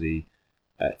biodiversity,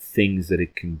 things that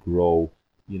it can grow.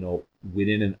 You know,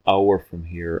 within an hour from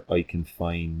here, I can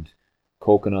find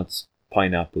coconuts,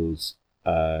 pineapples,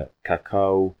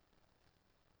 cacao,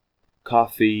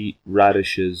 coffee,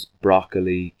 radishes,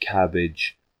 broccoli,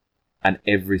 cabbage, and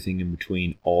everything in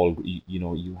between. All, you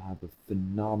know, you have a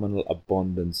phenomenal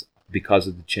abundance because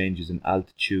of the changes in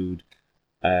altitude.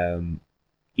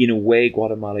 In a way,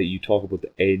 Guatemala, you talk about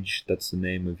the edge, that's the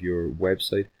name of your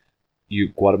website.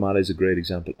 Guatemala is a great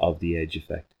example of the edge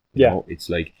effect. You know, it's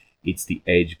like, it's the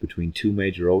edge between two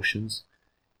major oceans.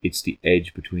 It's the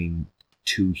edge between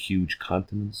two huge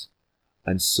continents.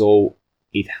 And so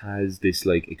it has this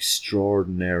like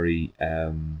extraordinary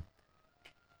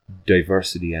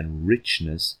diversity and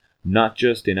richness, not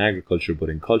just in agriculture, but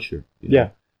in culture. You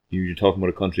know? You're talking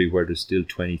about a country where there's still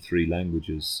 23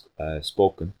 languages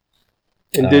spoken.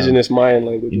 Indigenous Mayan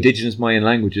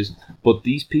languages. But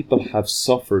these people have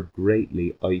suffered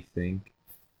greatly, I think,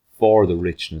 for the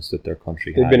richness that their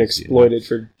country has. They've been exploited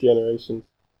for generations.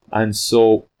 And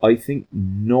so I think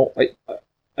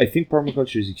I think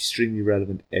permaculture is extremely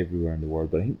relevant everywhere in the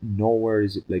world, but I think nowhere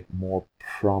is it like more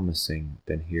promising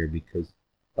than here, because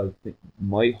I think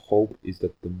my hope is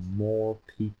that the more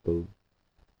people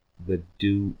that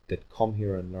come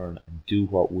here and learn and do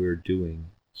what we're doing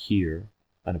here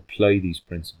and apply these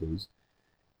principles,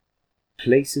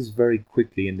 places very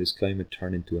quickly in this climate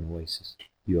turn into an oasis.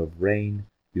 You have rain,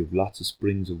 you have lots of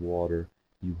springs of water,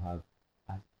 you have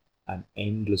an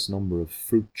endless number of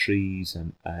fruit trees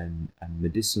and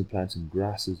medicinal plants and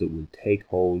grasses that will take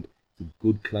hold. It's a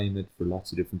good climate for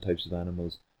lots of different types of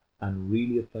animals, and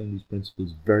really applying these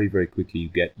principles very, very quickly, you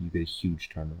get a huge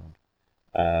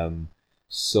turnaround.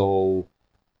 So,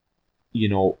 you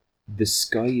know, the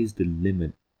sky is the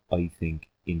limit, I think,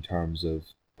 in terms of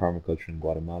permaculture in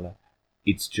Guatemala.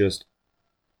 It's just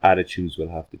attitudes will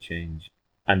have to change,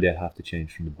 and they'll have to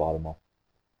change from the bottom up,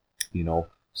 you know.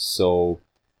 So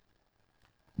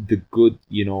the good,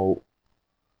 you know,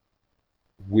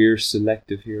 we're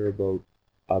selective here about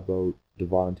the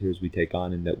volunteers we take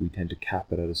on, in that we tend to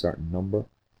cap it at a certain number.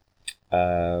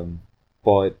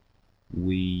 But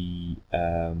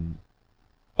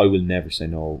I will never say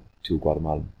no to a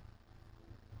Guatemalan.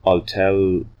 I'll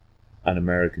tell an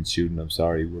American student, I'm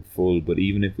sorry, we're full, but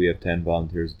even if we have 10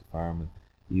 volunteers at the farm, and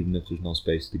even if there's no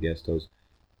space at the guest house,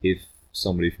 if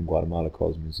somebody from Guatemala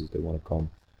calls me and says they want to come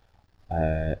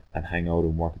and hang out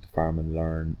and work at the farm and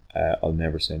learn, I'll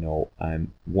never say no.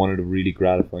 And one of the really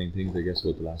gratifying things, I guess,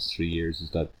 about the last 3 years is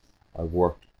that I've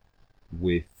worked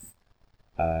with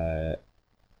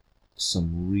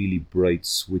some really bright,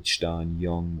 switched on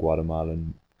young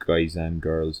Guatemalan guys and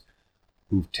girls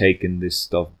who've taken this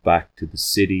stuff back to the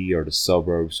city or the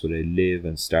suburbs where they live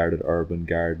and started urban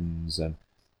gardens, and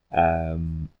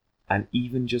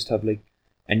even just have like,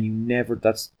 and you never,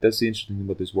 that's the interesting thing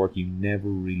about this work, you never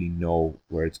really know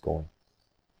where it's going.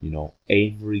 You know,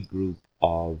 every group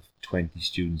of 20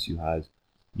 students you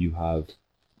have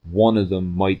one of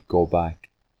them might go back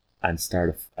and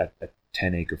start a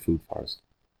 10-acre food forest.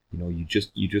 You know, you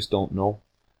just don't know.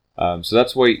 So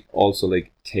that's why also,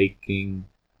 like, taking,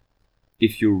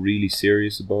 if you're really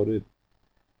serious about it,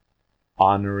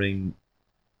 honoring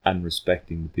and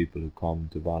respecting the people who come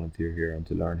to volunteer here and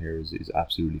to learn here is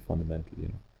absolutely fundamental,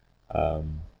 you know.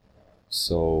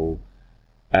 So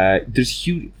there's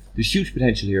huge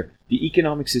potential here. The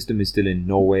economic system is still in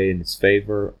no way in its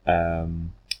favor.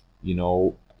 You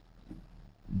know,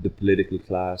 the political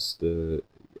class,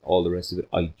 all the rest of it,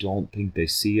 I don't think they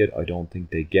see it. I don't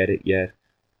think they get it yet.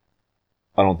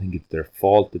 I don't think it's their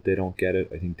fault that they don't get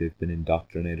it. I think they've been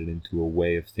indoctrinated into a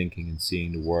way of thinking and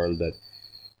seeing the world that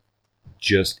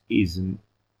just isn't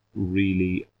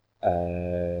really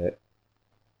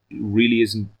really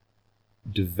isn't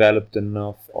developed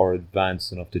enough or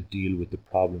advanced enough to deal with the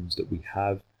problems that we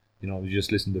have. You know, I was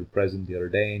just listening to the president the other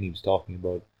day, and he was talking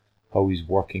about how he's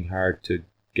working hard to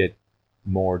get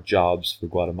more jobs for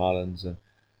Guatemalans, and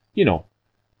you know,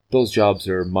 those jobs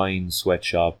are mines,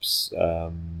 sweatshops,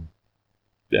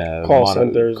 call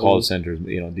centers.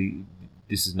 You know,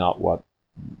 this is not what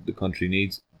the country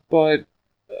needs, but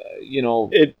you know,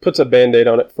 it puts a band-aid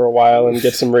on it for a while and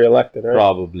gets him reelected, right?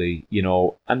 Probably, you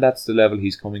know, and that's the level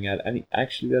he's coming at. And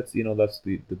actually, that's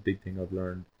the big thing I've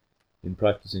learned in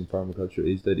practicing permaculture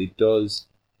is that it does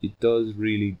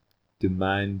really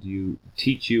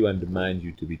teach you and demand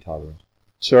you to be tolerant.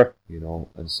 Sure. You know,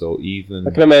 and so even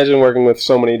I can imagine working with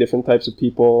so many different types of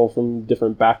people from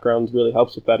different backgrounds really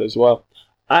helps with that as well.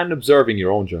 And observing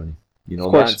your own journey. You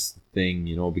know, that's the thing,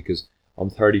 you know, because I'm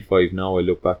 35 now. I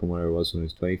look back on where I was when I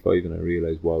was 25 and I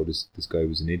realised, wow, this guy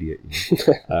was an idiot. You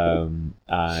know?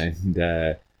 I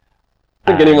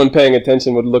think anyone paying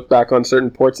attention would look back on certain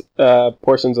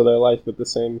portions of their life with the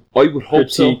same I would hope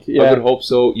critique. So. Yeah. I would hope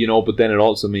so, you know, but then it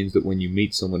also means that when you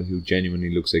meet someone who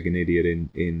genuinely looks like an idiot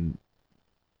in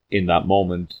that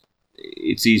moment,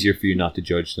 it's easier for you not to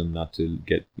judge them, not to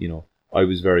get, you know, I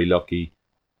was very lucky.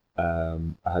 I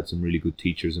had some really good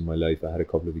teachers in my life. I had a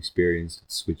couple of experiences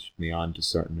that switched me on to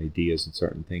certain ideas and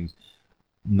certain things,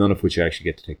 none of which I actually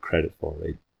get to take credit for,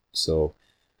 right? So,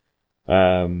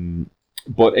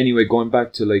 but anyway, going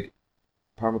back to like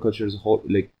permaculture as a whole,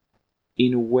 like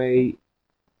in a way,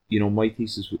 you know, my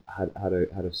thesis had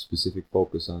a specific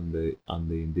focus on the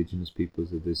indigenous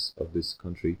peoples of this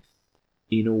country.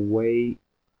 In a way,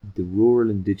 the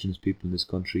rural indigenous people in this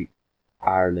country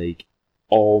are like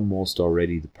almost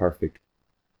already the perfect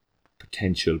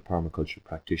potential permaculture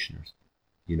practitioners.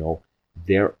 You know,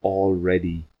 they're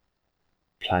already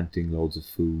planting loads of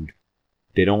food.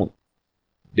 They don't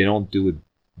do it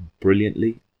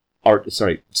brilliantly, or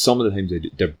sorry, some of the times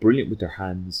they're brilliant with their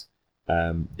hands.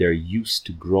 They're used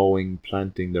to growing,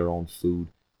 planting their own food.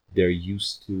 They're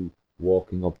used to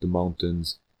walking up the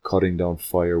mountains, cutting down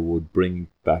firewood, bringing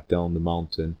it back down the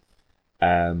mountain.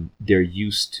 They're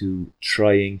used to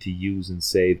trying to use and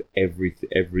save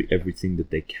everything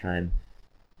that they can.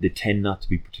 They tend not to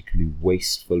be particularly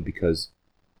wasteful because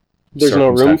there's no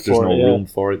room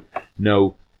for it.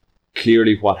 No,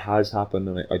 clearly what has happened,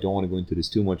 and I don't want to go into this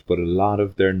too much, but a lot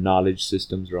of their knowledge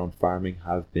systems around farming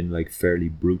have been like fairly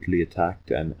brutally attacked,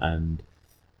 and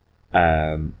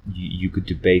you could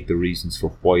debate the reasons for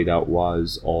why that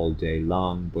was all day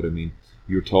long. But I mean,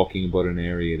 you're talking about an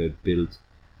area that built,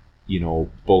 you know,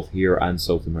 both here and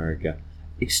South America,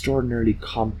 extraordinarily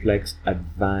complex,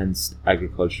 advanced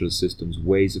agricultural systems,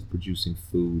 ways of producing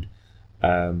food.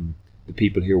 The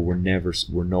people here were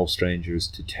no strangers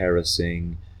to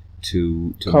terracing,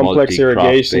 to complex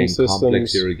irrigation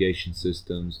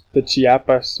systems, the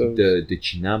Chiapas, the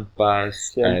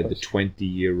Chinampas, the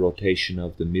 20-year rotation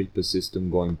of the Milpa system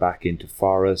going back into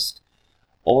forest.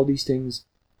 All these things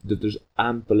that there's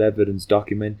ample evidence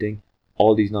documenting.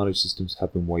 All these knowledge systems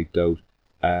have been wiped out.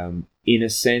 In a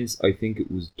sense, I think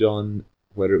it was done,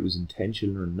 whether it was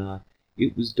intentional or not,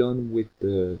 it was done with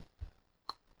the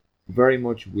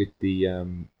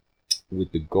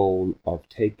goal of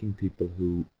taking people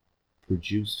who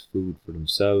produced food for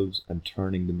themselves and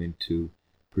turning them into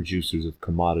producers of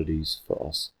commodities for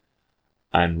us.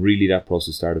 And really that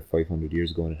process started 500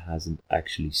 years ago and it hasn't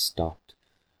actually stopped.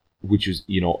 Which was,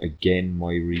 you know, again,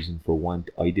 my reason for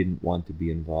I didn't want to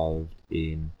be involved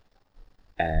in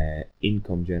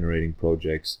income generating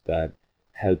projects that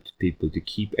helped people to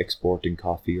keep exporting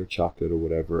coffee or chocolate or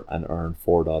whatever and earn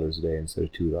 $4 a day instead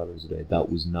of $2 a day. That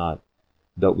was not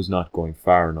going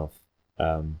far enough.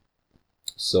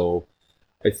 So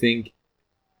I think,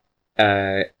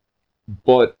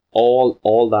 but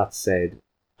all that said,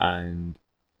 and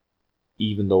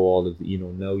even though all of the, you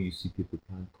know, now you see people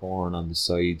plant corn on the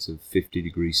sides of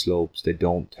 50-degree slopes, they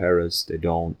don't terrace, they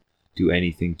don't do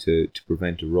anything to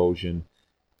prevent erosion.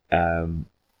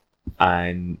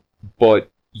 But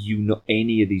you know,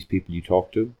 any of these people you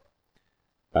talk to,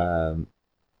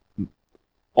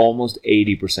 almost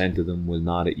 80% of them will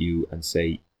nod at you and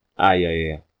say,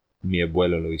 yeah, mi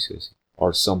abuelo lo hizo así,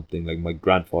 or something like my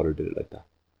grandfather did it like that,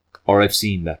 or I've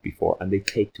seen that before, and they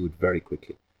take to it very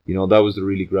quickly. You know, that was the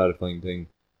really gratifying thing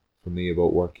for me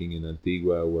about working in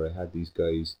Antigua, where I had these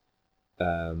guys,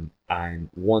 and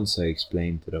once I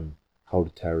explained to them how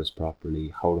to terrace properly,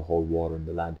 how to hold water in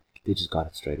the land, they just got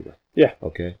it straight away. Yeah.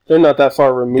 Okay. They're not that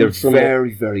far removed from it. They're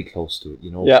very, very close to it, you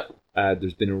know. Yeah.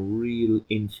 There's been a real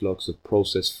influx of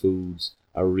processed foods,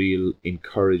 a real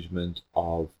encouragement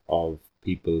of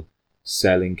people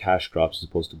selling cash crops as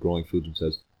opposed to growing food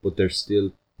themselves. but there's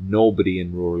still nobody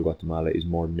in rural Guatemala is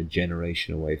more than a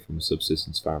generation away from a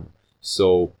subsistence farmer.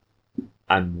 So,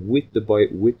 and with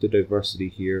the diversity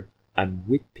here, and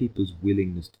with people's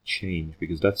willingness to change,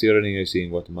 because that's the other thing I see in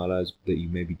Guatemala is that you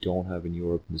maybe don't have in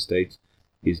Europe and the States,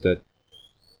 is that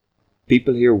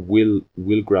people here will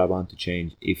grab onto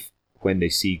change when they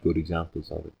see good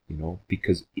examples of it,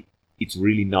 because it's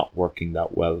really not working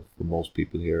that well for most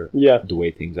people here. Yeah. The way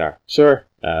things are. Sure.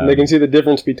 They can see the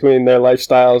difference between their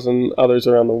lifestyles and others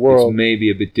around the world. It's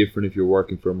maybe a bit different if you're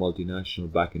working for a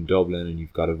multinational back in Dublin and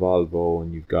you've got a Volvo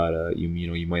and you've got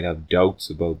you might have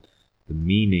doubts about the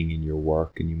meaning in your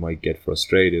work and you might get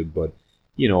frustrated, but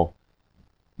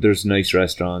there's nice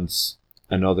restaurants,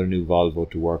 another new Volvo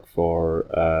to work for,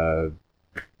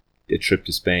 a trip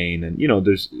to Spain, and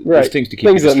there's things to keep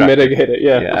things you distracted. That mitigate it.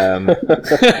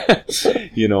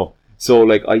 Yeah. So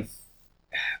like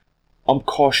I'm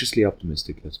cautiously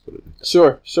optimistic. Let's put it like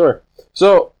that. Sure.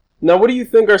 So now, what do you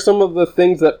think are some of the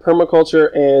things that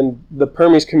permaculture and the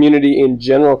Permies community in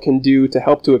general can do to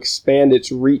help to expand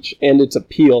its reach and its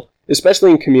appeal,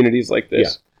 especially in communities like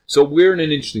this? Yeah. So we're in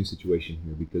an interesting situation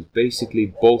here because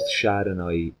basically both Shad and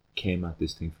I came at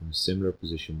this thing from a similar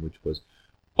position, which was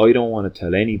I don't want to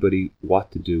tell anybody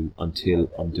what to do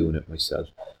until I'm doing it myself.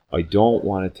 I don't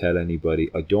want to tell anybody.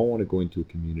 I don't want to go into a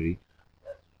community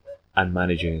and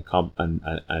managing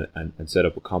and set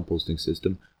up a composting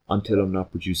system until I'm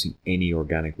not producing any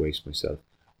organic waste myself.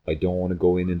 I don't want to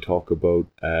go in and talk about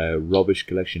rubbish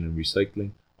collection and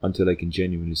recycling until I can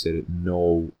genuinely say that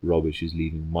no rubbish is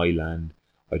leaving my land.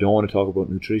 I don't want to talk about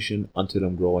nutrition until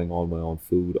I'm growing all my own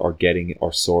food or getting it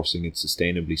or sourcing it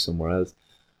sustainably somewhere else.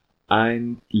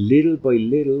 And little by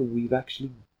little, we've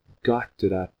actually got to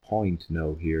that point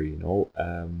now here,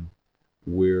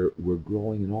 we're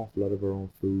growing an awful lot of our own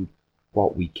food.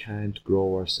 What we can't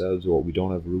grow ourselves, or what we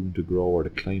don't have room to grow, or the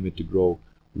climate to grow,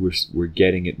 we're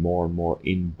getting it more and more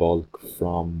in bulk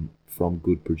from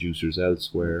good producers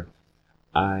elsewhere.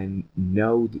 And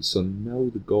now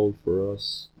the goal for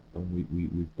us, and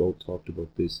we've both talked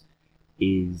about this,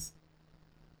 is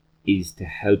to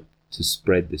help to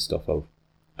spread this stuff out.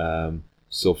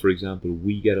 So for example,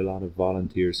 we get a lot of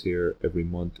volunteers here every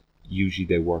month. Usually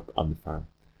they work on the farm,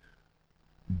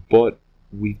 but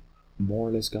we more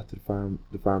or less got to the farm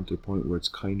to the point where it's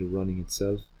kind of running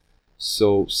itself.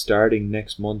 So starting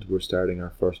next month, we're starting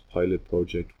our first pilot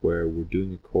project where we're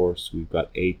doing a course. We've got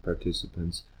 8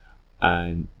 participants,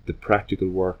 and the practical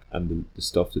work and the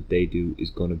stuff that they do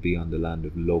is going to be on the land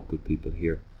of local people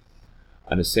here.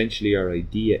 And essentially our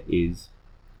idea is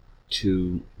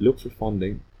to look for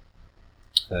funding.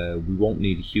 We won't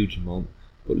need a huge amount,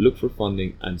 but look for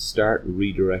funding and start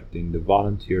redirecting the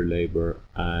volunteer labour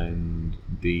and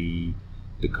the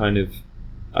kind of,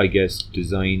 I guess,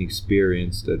 design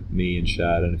experience that me and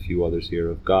Shad and a few others here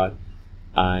have got,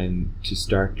 and to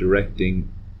start directing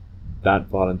that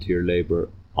volunteer labour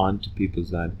onto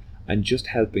people's land and just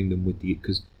helping them with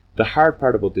because the hard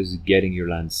part about this is getting your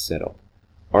land set up.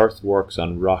 Earthworks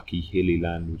on rocky, hilly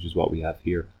land, which is what we have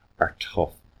here, are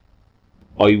tough.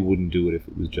 I wouldn't do it if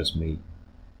it was just me.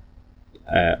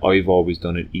 I've always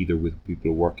done it either with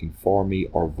people working for me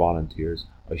or volunteers.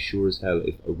 I sure as hell,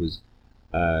 if I was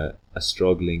a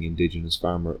struggling indigenous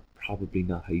farmer, probably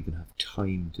not even have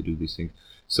time to do these things.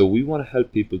 So we want to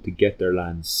help people to get their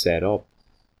land set up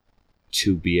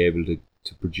to be able to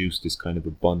produce this kind of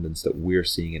abundance that we're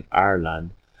seeing in our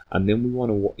land, and then we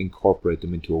want to incorporate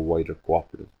them into a wider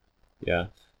cooperative. Yeah.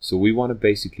 So we want to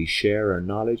basically share our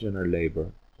knowledge and our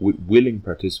labour with willing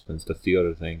participants. That's the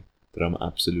other thing that I'm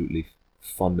absolutely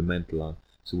fundamental on.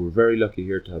 So we're very lucky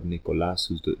here to have Nicolas,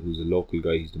 who's a local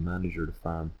guy. He's the manager of the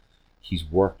farm. He's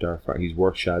worked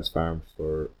Shad's farm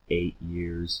for 8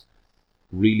 years.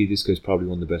 Really, this guy's probably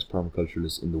one of the best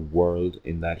permaculturalists in the world,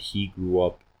 in that he grew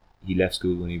up, he left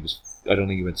school when I don't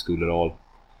think he went to school at all.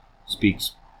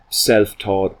 Speaks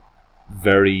self-taught,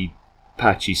 very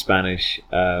patchy Spanish,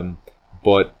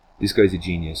 but this guy's a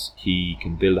genius. He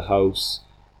can build a house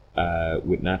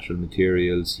with natural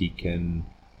materials. He can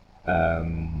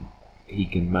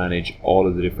manage all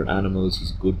of the different animals.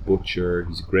 He's a good butcher.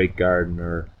 He's a great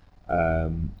gardener.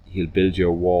 He'll build you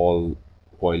a wall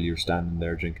while you're standing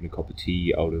there drinking a cup of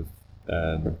tea out of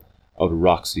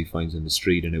rocks he finds in the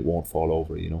street, and it won't fall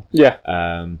over. Yeah.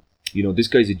 This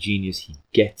guy's a genius. He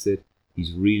gets it.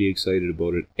 He's really excited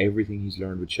about it. Everything he's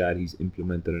learned with Shad, he's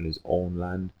implemented on his own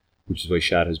land, which is why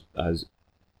Shad has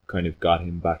kind of got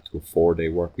him back to a 4-day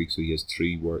work week, so he has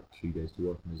 3 days to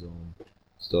work on his own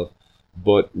stuff.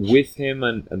 But with him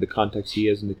and the contacts he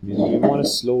has in the community, we want to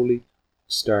slowly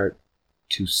start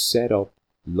to set up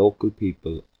local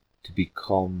people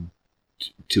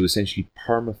to essentially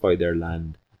permify their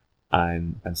land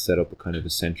and set up a kind of a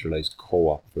centralized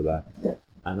co-op for that.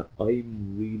 And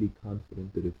I'm really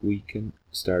confident that if we can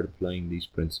start applying these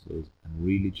principles and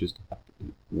really just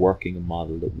working a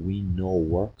model that we know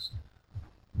works,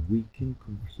 we can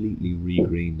completely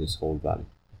regreen this whole valley.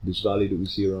 This valley that we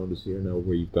see around us here now,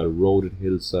 where you've got eroded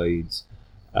hillsides,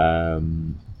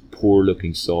 poor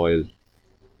looking soil,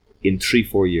 in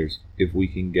 3-4 years, if we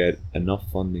can get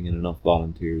enough funding and enough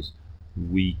volunteers,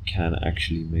 we can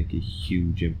actually make a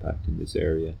huge impact in this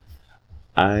area.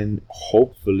 And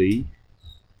hopefully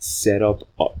set up,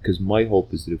 because my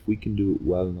hope is that if we can do it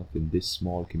well enough in this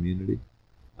small community,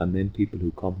 and then people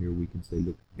who come here, we can say,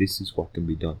 look, this is what can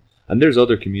be done. And there's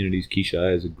other communities.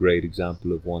 Keisha is a great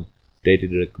example of one. They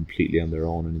did it completely on their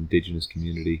own, an indigenous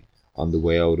community on the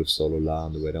way out of Solola,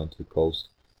 on the way down to the coast.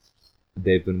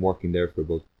 They've been working there for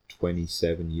about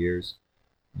 27 years.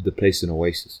 The place is an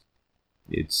oasis.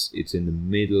 It's in the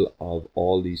middle of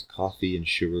all these coffee and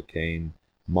sugarcane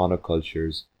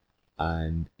monocultures,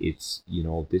 and it's, you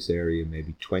know, this area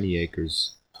maybe 30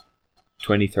 acres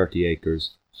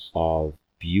of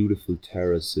beautiful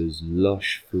terraces,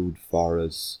 lush food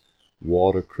forests,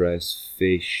 watercress,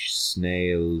 fish,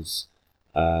 snails,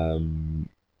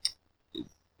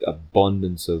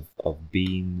 abundance of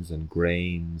beans and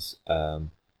grains.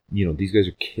 You know, these guys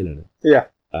are killing it. Yeah.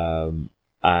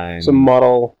 And some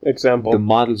model example. The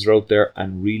models are out there,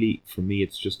 and really, for me,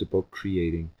 it's just about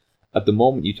creating. At the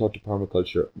moment, you talk to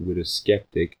permaculture with a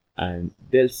skeptic, and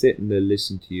they'll sit and they'll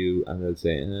listen to you, and they'll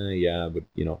say, yeah, but,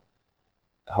 you know,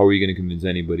 how are you going to convince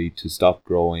anybody to stop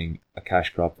growing a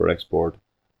cash crop for export?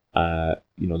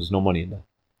 You know, there's no money in that,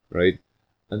 right?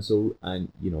 And so,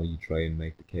 and, you know, you try and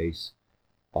make the case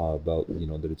about, you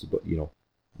know, that it's about, you know,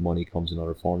 money comes in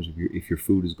other forms. If your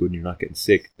food is good and you're not getting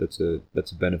sick, that's a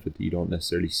benefit that you don't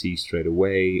necessarily see straight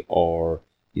away. Or,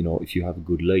 you know, if you have a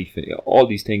good life and all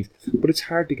these things. But it's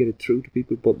hard to get it through to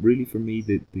people. But really, for me,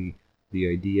 the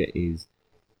idea is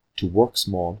to work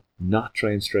small, not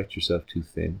try and stretch yourself too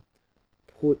thin.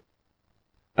 Put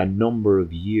a number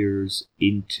of years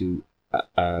into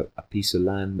a piece of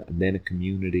land and then a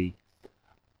community,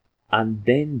 and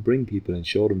then bring people and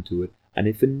show them to it. And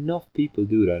if enough people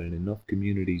do that in enough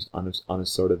communities on a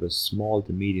sort of a small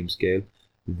to medium scale,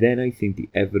 then I think the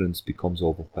evidence becomes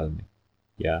overwhelming.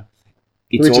 Yeah.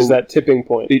 It reaches that tipping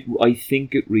point. I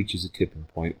think it reaches a tipping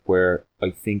point where I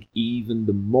think even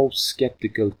the most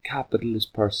skeptical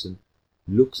capitalist person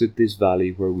looks at this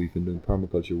valley where we've been doing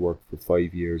permaculture work for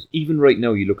 5 years. Even right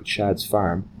now, you look at Shad's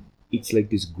farm, it's like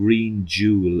this green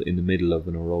jewel in the middle of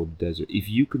an eroded desert. If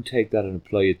you can take that and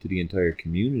apply it to the entire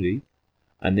community,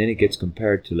 and then it gets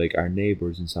compared to like our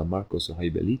neighbours in San Marcos or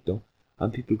Jaibelito,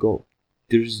 and people go,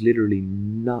 there's literally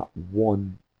not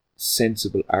one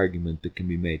sensible argument that can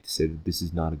be made to say that this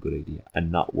is not a good idea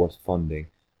and not worth funding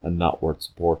and not worth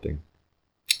supporting.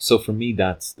 So for me,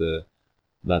 that's the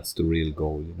real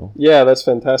goal, you know. Yeah, that's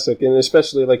fantastic, and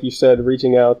especially like you said,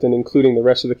 reaching out and including the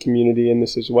rest of the community in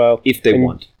this as well, if they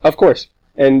want, of course.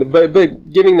 And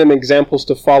but giving them examples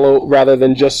to follow rather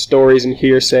than just stories and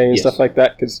hearsay and stuff like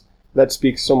that, because that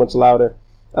speaks so much louder.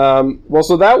 Well,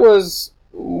 so that was,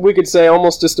 we could say,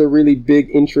 almost just a really big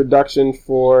introduction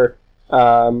for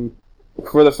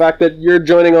the fact that you're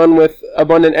joining on with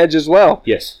Abundant Edge as well.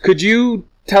 Yes. Could you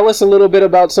tell us a little bit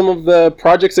about some of the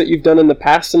projects that you've done in the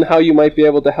past and how you might be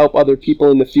able to help other people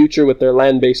in the future with their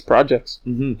land-based projects?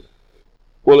 Mm-hmm.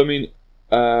 Well, I mean,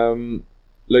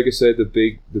 like I said, the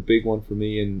big one for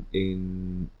me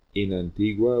in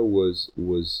Antigua was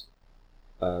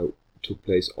took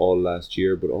place all last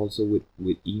year, but also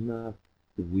with EMAP,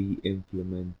 we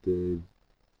implemented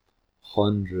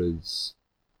hundreds,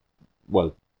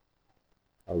 well,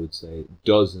 I would say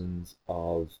dozens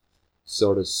of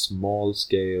sort of small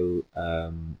scale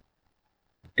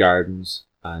gardens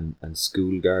and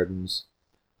school gardens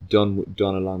done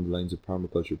along the lines of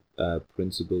permaculture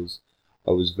principles.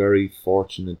 I was very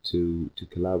fortunate to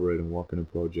collaborate and work on a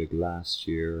project last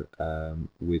year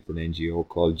with an NGO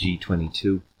called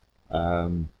G22,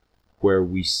 where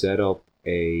we set up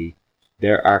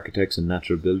they're architects and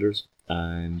natural builders,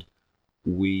 and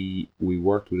we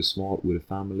worked with a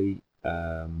family,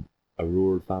 a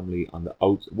rural family on the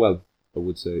I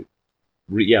would say,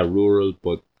 rural,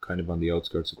 but kind of on the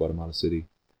outskirts of Guatemala City,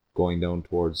 going down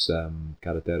towards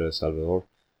Carretera, Salvador.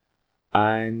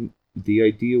 And the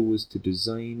idea was to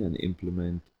design and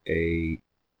implement a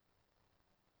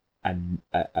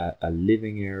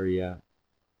living area,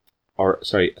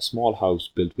 a small house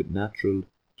built with natural,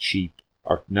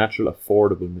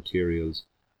 affordable materials,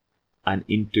 and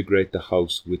integrate the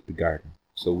house with the garden.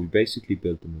 So we basically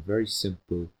built them a very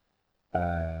simple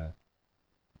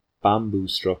bamboo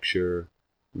structure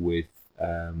with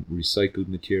recycled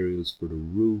materials for the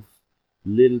roof,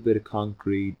 little bit of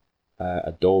concrete,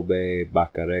 adobe,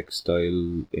 Bacarec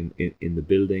style in the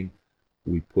building.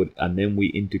 And then we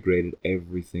integrated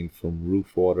everything from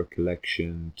roof water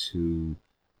collection to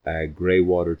grey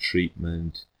water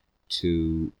treatment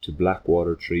to black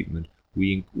water treatment.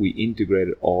 We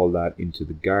integrated all that into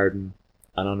the garden,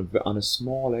 and on a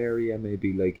small area,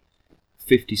 maybe like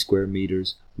 50 square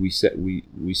meters, we set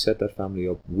that family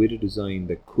up with a design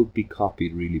that could be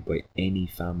copied really by any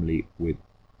family with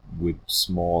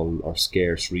small or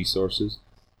scarce resources,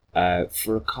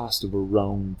 for a cost of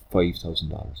around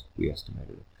 $5,000, we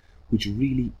estimated it, which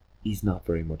really is not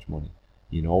very much money,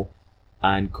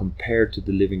 and compared to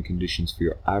the living conditions for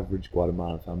your average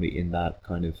Guatemalan family in that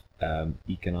kind of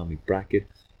economic bracket,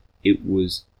 it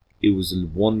was a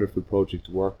wonderful project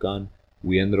to work on.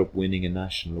 We ended up winning a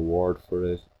national award for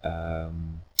it.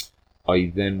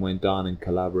 I then went on and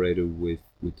collaborated with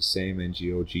the same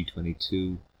NGO,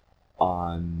 G22,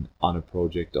 on a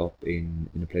project up in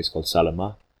a place called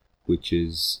Salamat,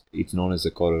 it's known as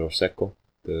the Corredor Seco,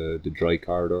 the dry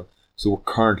corridor. So we're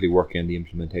currently working on the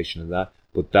implementation of that,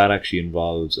 but that actually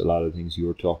involves a lot of things you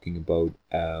were talking about,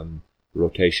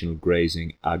 rotational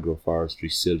grazing,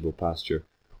 agroforestry, silvopasture,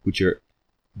 which are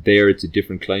there. It's a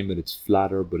different climate, it's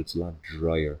flatter, but it's a lot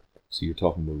drier. So you're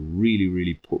talking about really,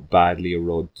 really badly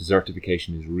eroded.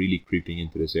 Desertification is really creeping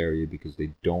into this area because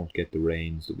they don't get the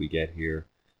rains that we get here.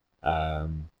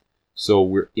 So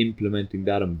we're implementing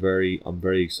that. I'm very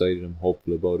excited. I'm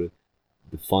hopeful about it.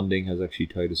 The funding has actually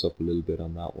tied us up a little bit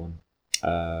on that one.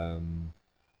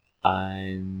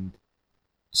 And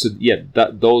so yeah,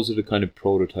 those are the kind of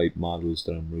prototype models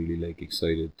that I'm really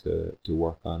excited to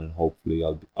work on, and hopefully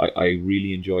I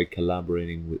really enjoy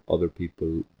collaborating with other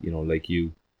people, like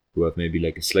you, who have maybe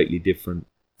a slightly different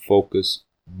focus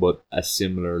but a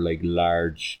similar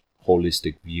large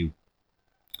holistic view.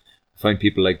 I find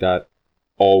people like that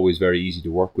always very easy to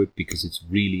work with, because it's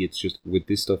just with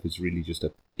this stuff, it's really just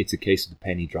it's a case of the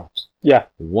penny drops. Yeah.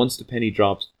 Once the penny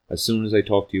drops, as soon as I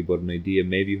talk to you about an idea,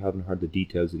 maybe you haven't heard the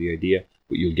details of the idea,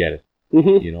 but you'll get it.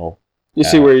 Mm-hmm. You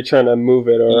see where you're trying to move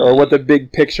it, or what the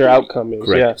big picture outcome is.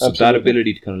 Correct. Yeah, so that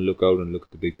ability to kind of look out and look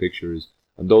at the big picture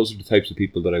and those are the types of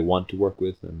people that I want to work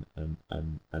with and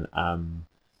am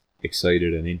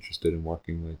excited and interested in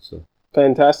working with. So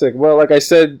fantastic. Well, like I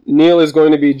said, Neal is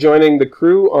going to be joining the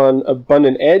crew on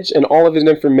Abundant Edge, and all of his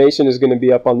information is going to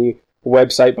be up on the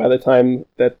website by the time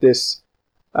that this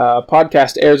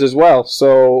podcast airs as well.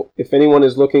 So if anyone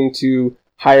is looking to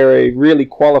hire a really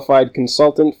qualified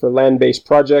consultant for land-based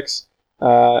projects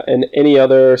and any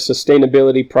other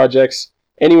sustainability projects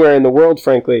anywhere in the world,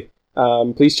 frankly,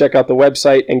 please check out the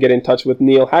website and get in touch with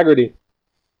Neal Hegarty.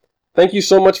 Thank you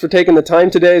so much for taking the time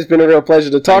today. It's been a real pleasure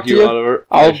to talk to you. Oliver.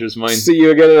 Pleasure's mine. I'll see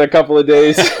you again in a couple of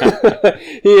days.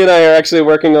 He and I are actually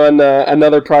working on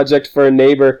another project for a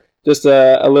neighbor just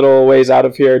a little ways out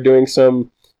of here, doing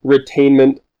some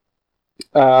retainment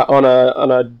on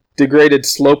a degraded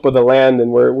slope of the land,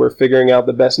 and we're figuring out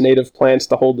the best native plants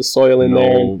to hold the soil in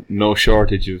there. No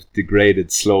shortage of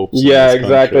degraded slopes. Yeah,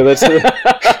 exactly. That's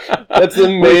the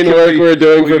main work we're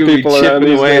doing for people around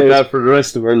these away days. At that for the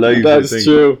rest of our lives. That's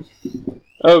true.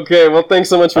 Okay, well, thanks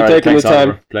so much for taking the time.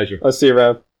 Oliver. Pleasure. I'll see you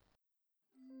around.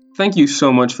 Thank you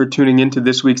so much for tuning in to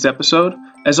this week's episode.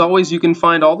 As always, you can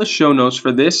find all the show notes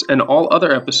for this and all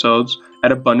other episodes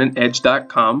at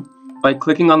abundantedge.com by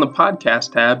clicking on the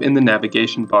podcast tab in the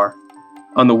navigation bar.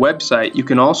 On the website, you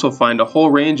can also find a whole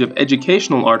range of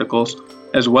educational articles,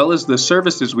 as well as the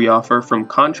services we offer from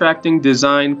contracting,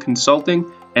 design,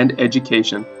 consulting, and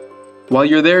education. While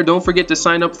you're there, don't forget to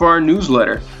sign up for our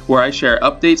newsletter, where I share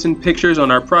updates and pictures on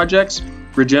our projects,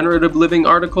 regenerative living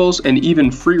articles, and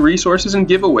even free resources and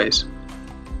giveaways.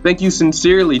 Thank you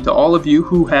sincerely to all of you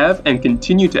who have and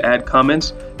continue to add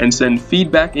comments and send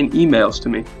feedback and emails to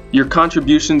me. Your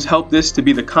contributions help this to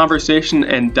be the conversation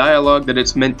and dialogue that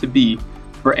it's meant to be.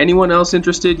 For anyone else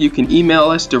interested, you can email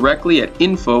us directly at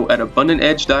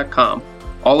info@abundantedge.com.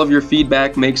 All of your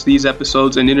feedback makes these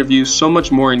episodes and interviews so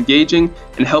much more engaging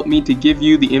and help me to give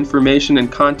you the information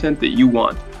and content that you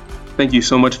want. Thank you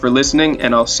so much for listening,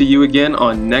 and I'll see you again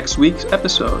on next week's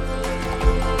episode.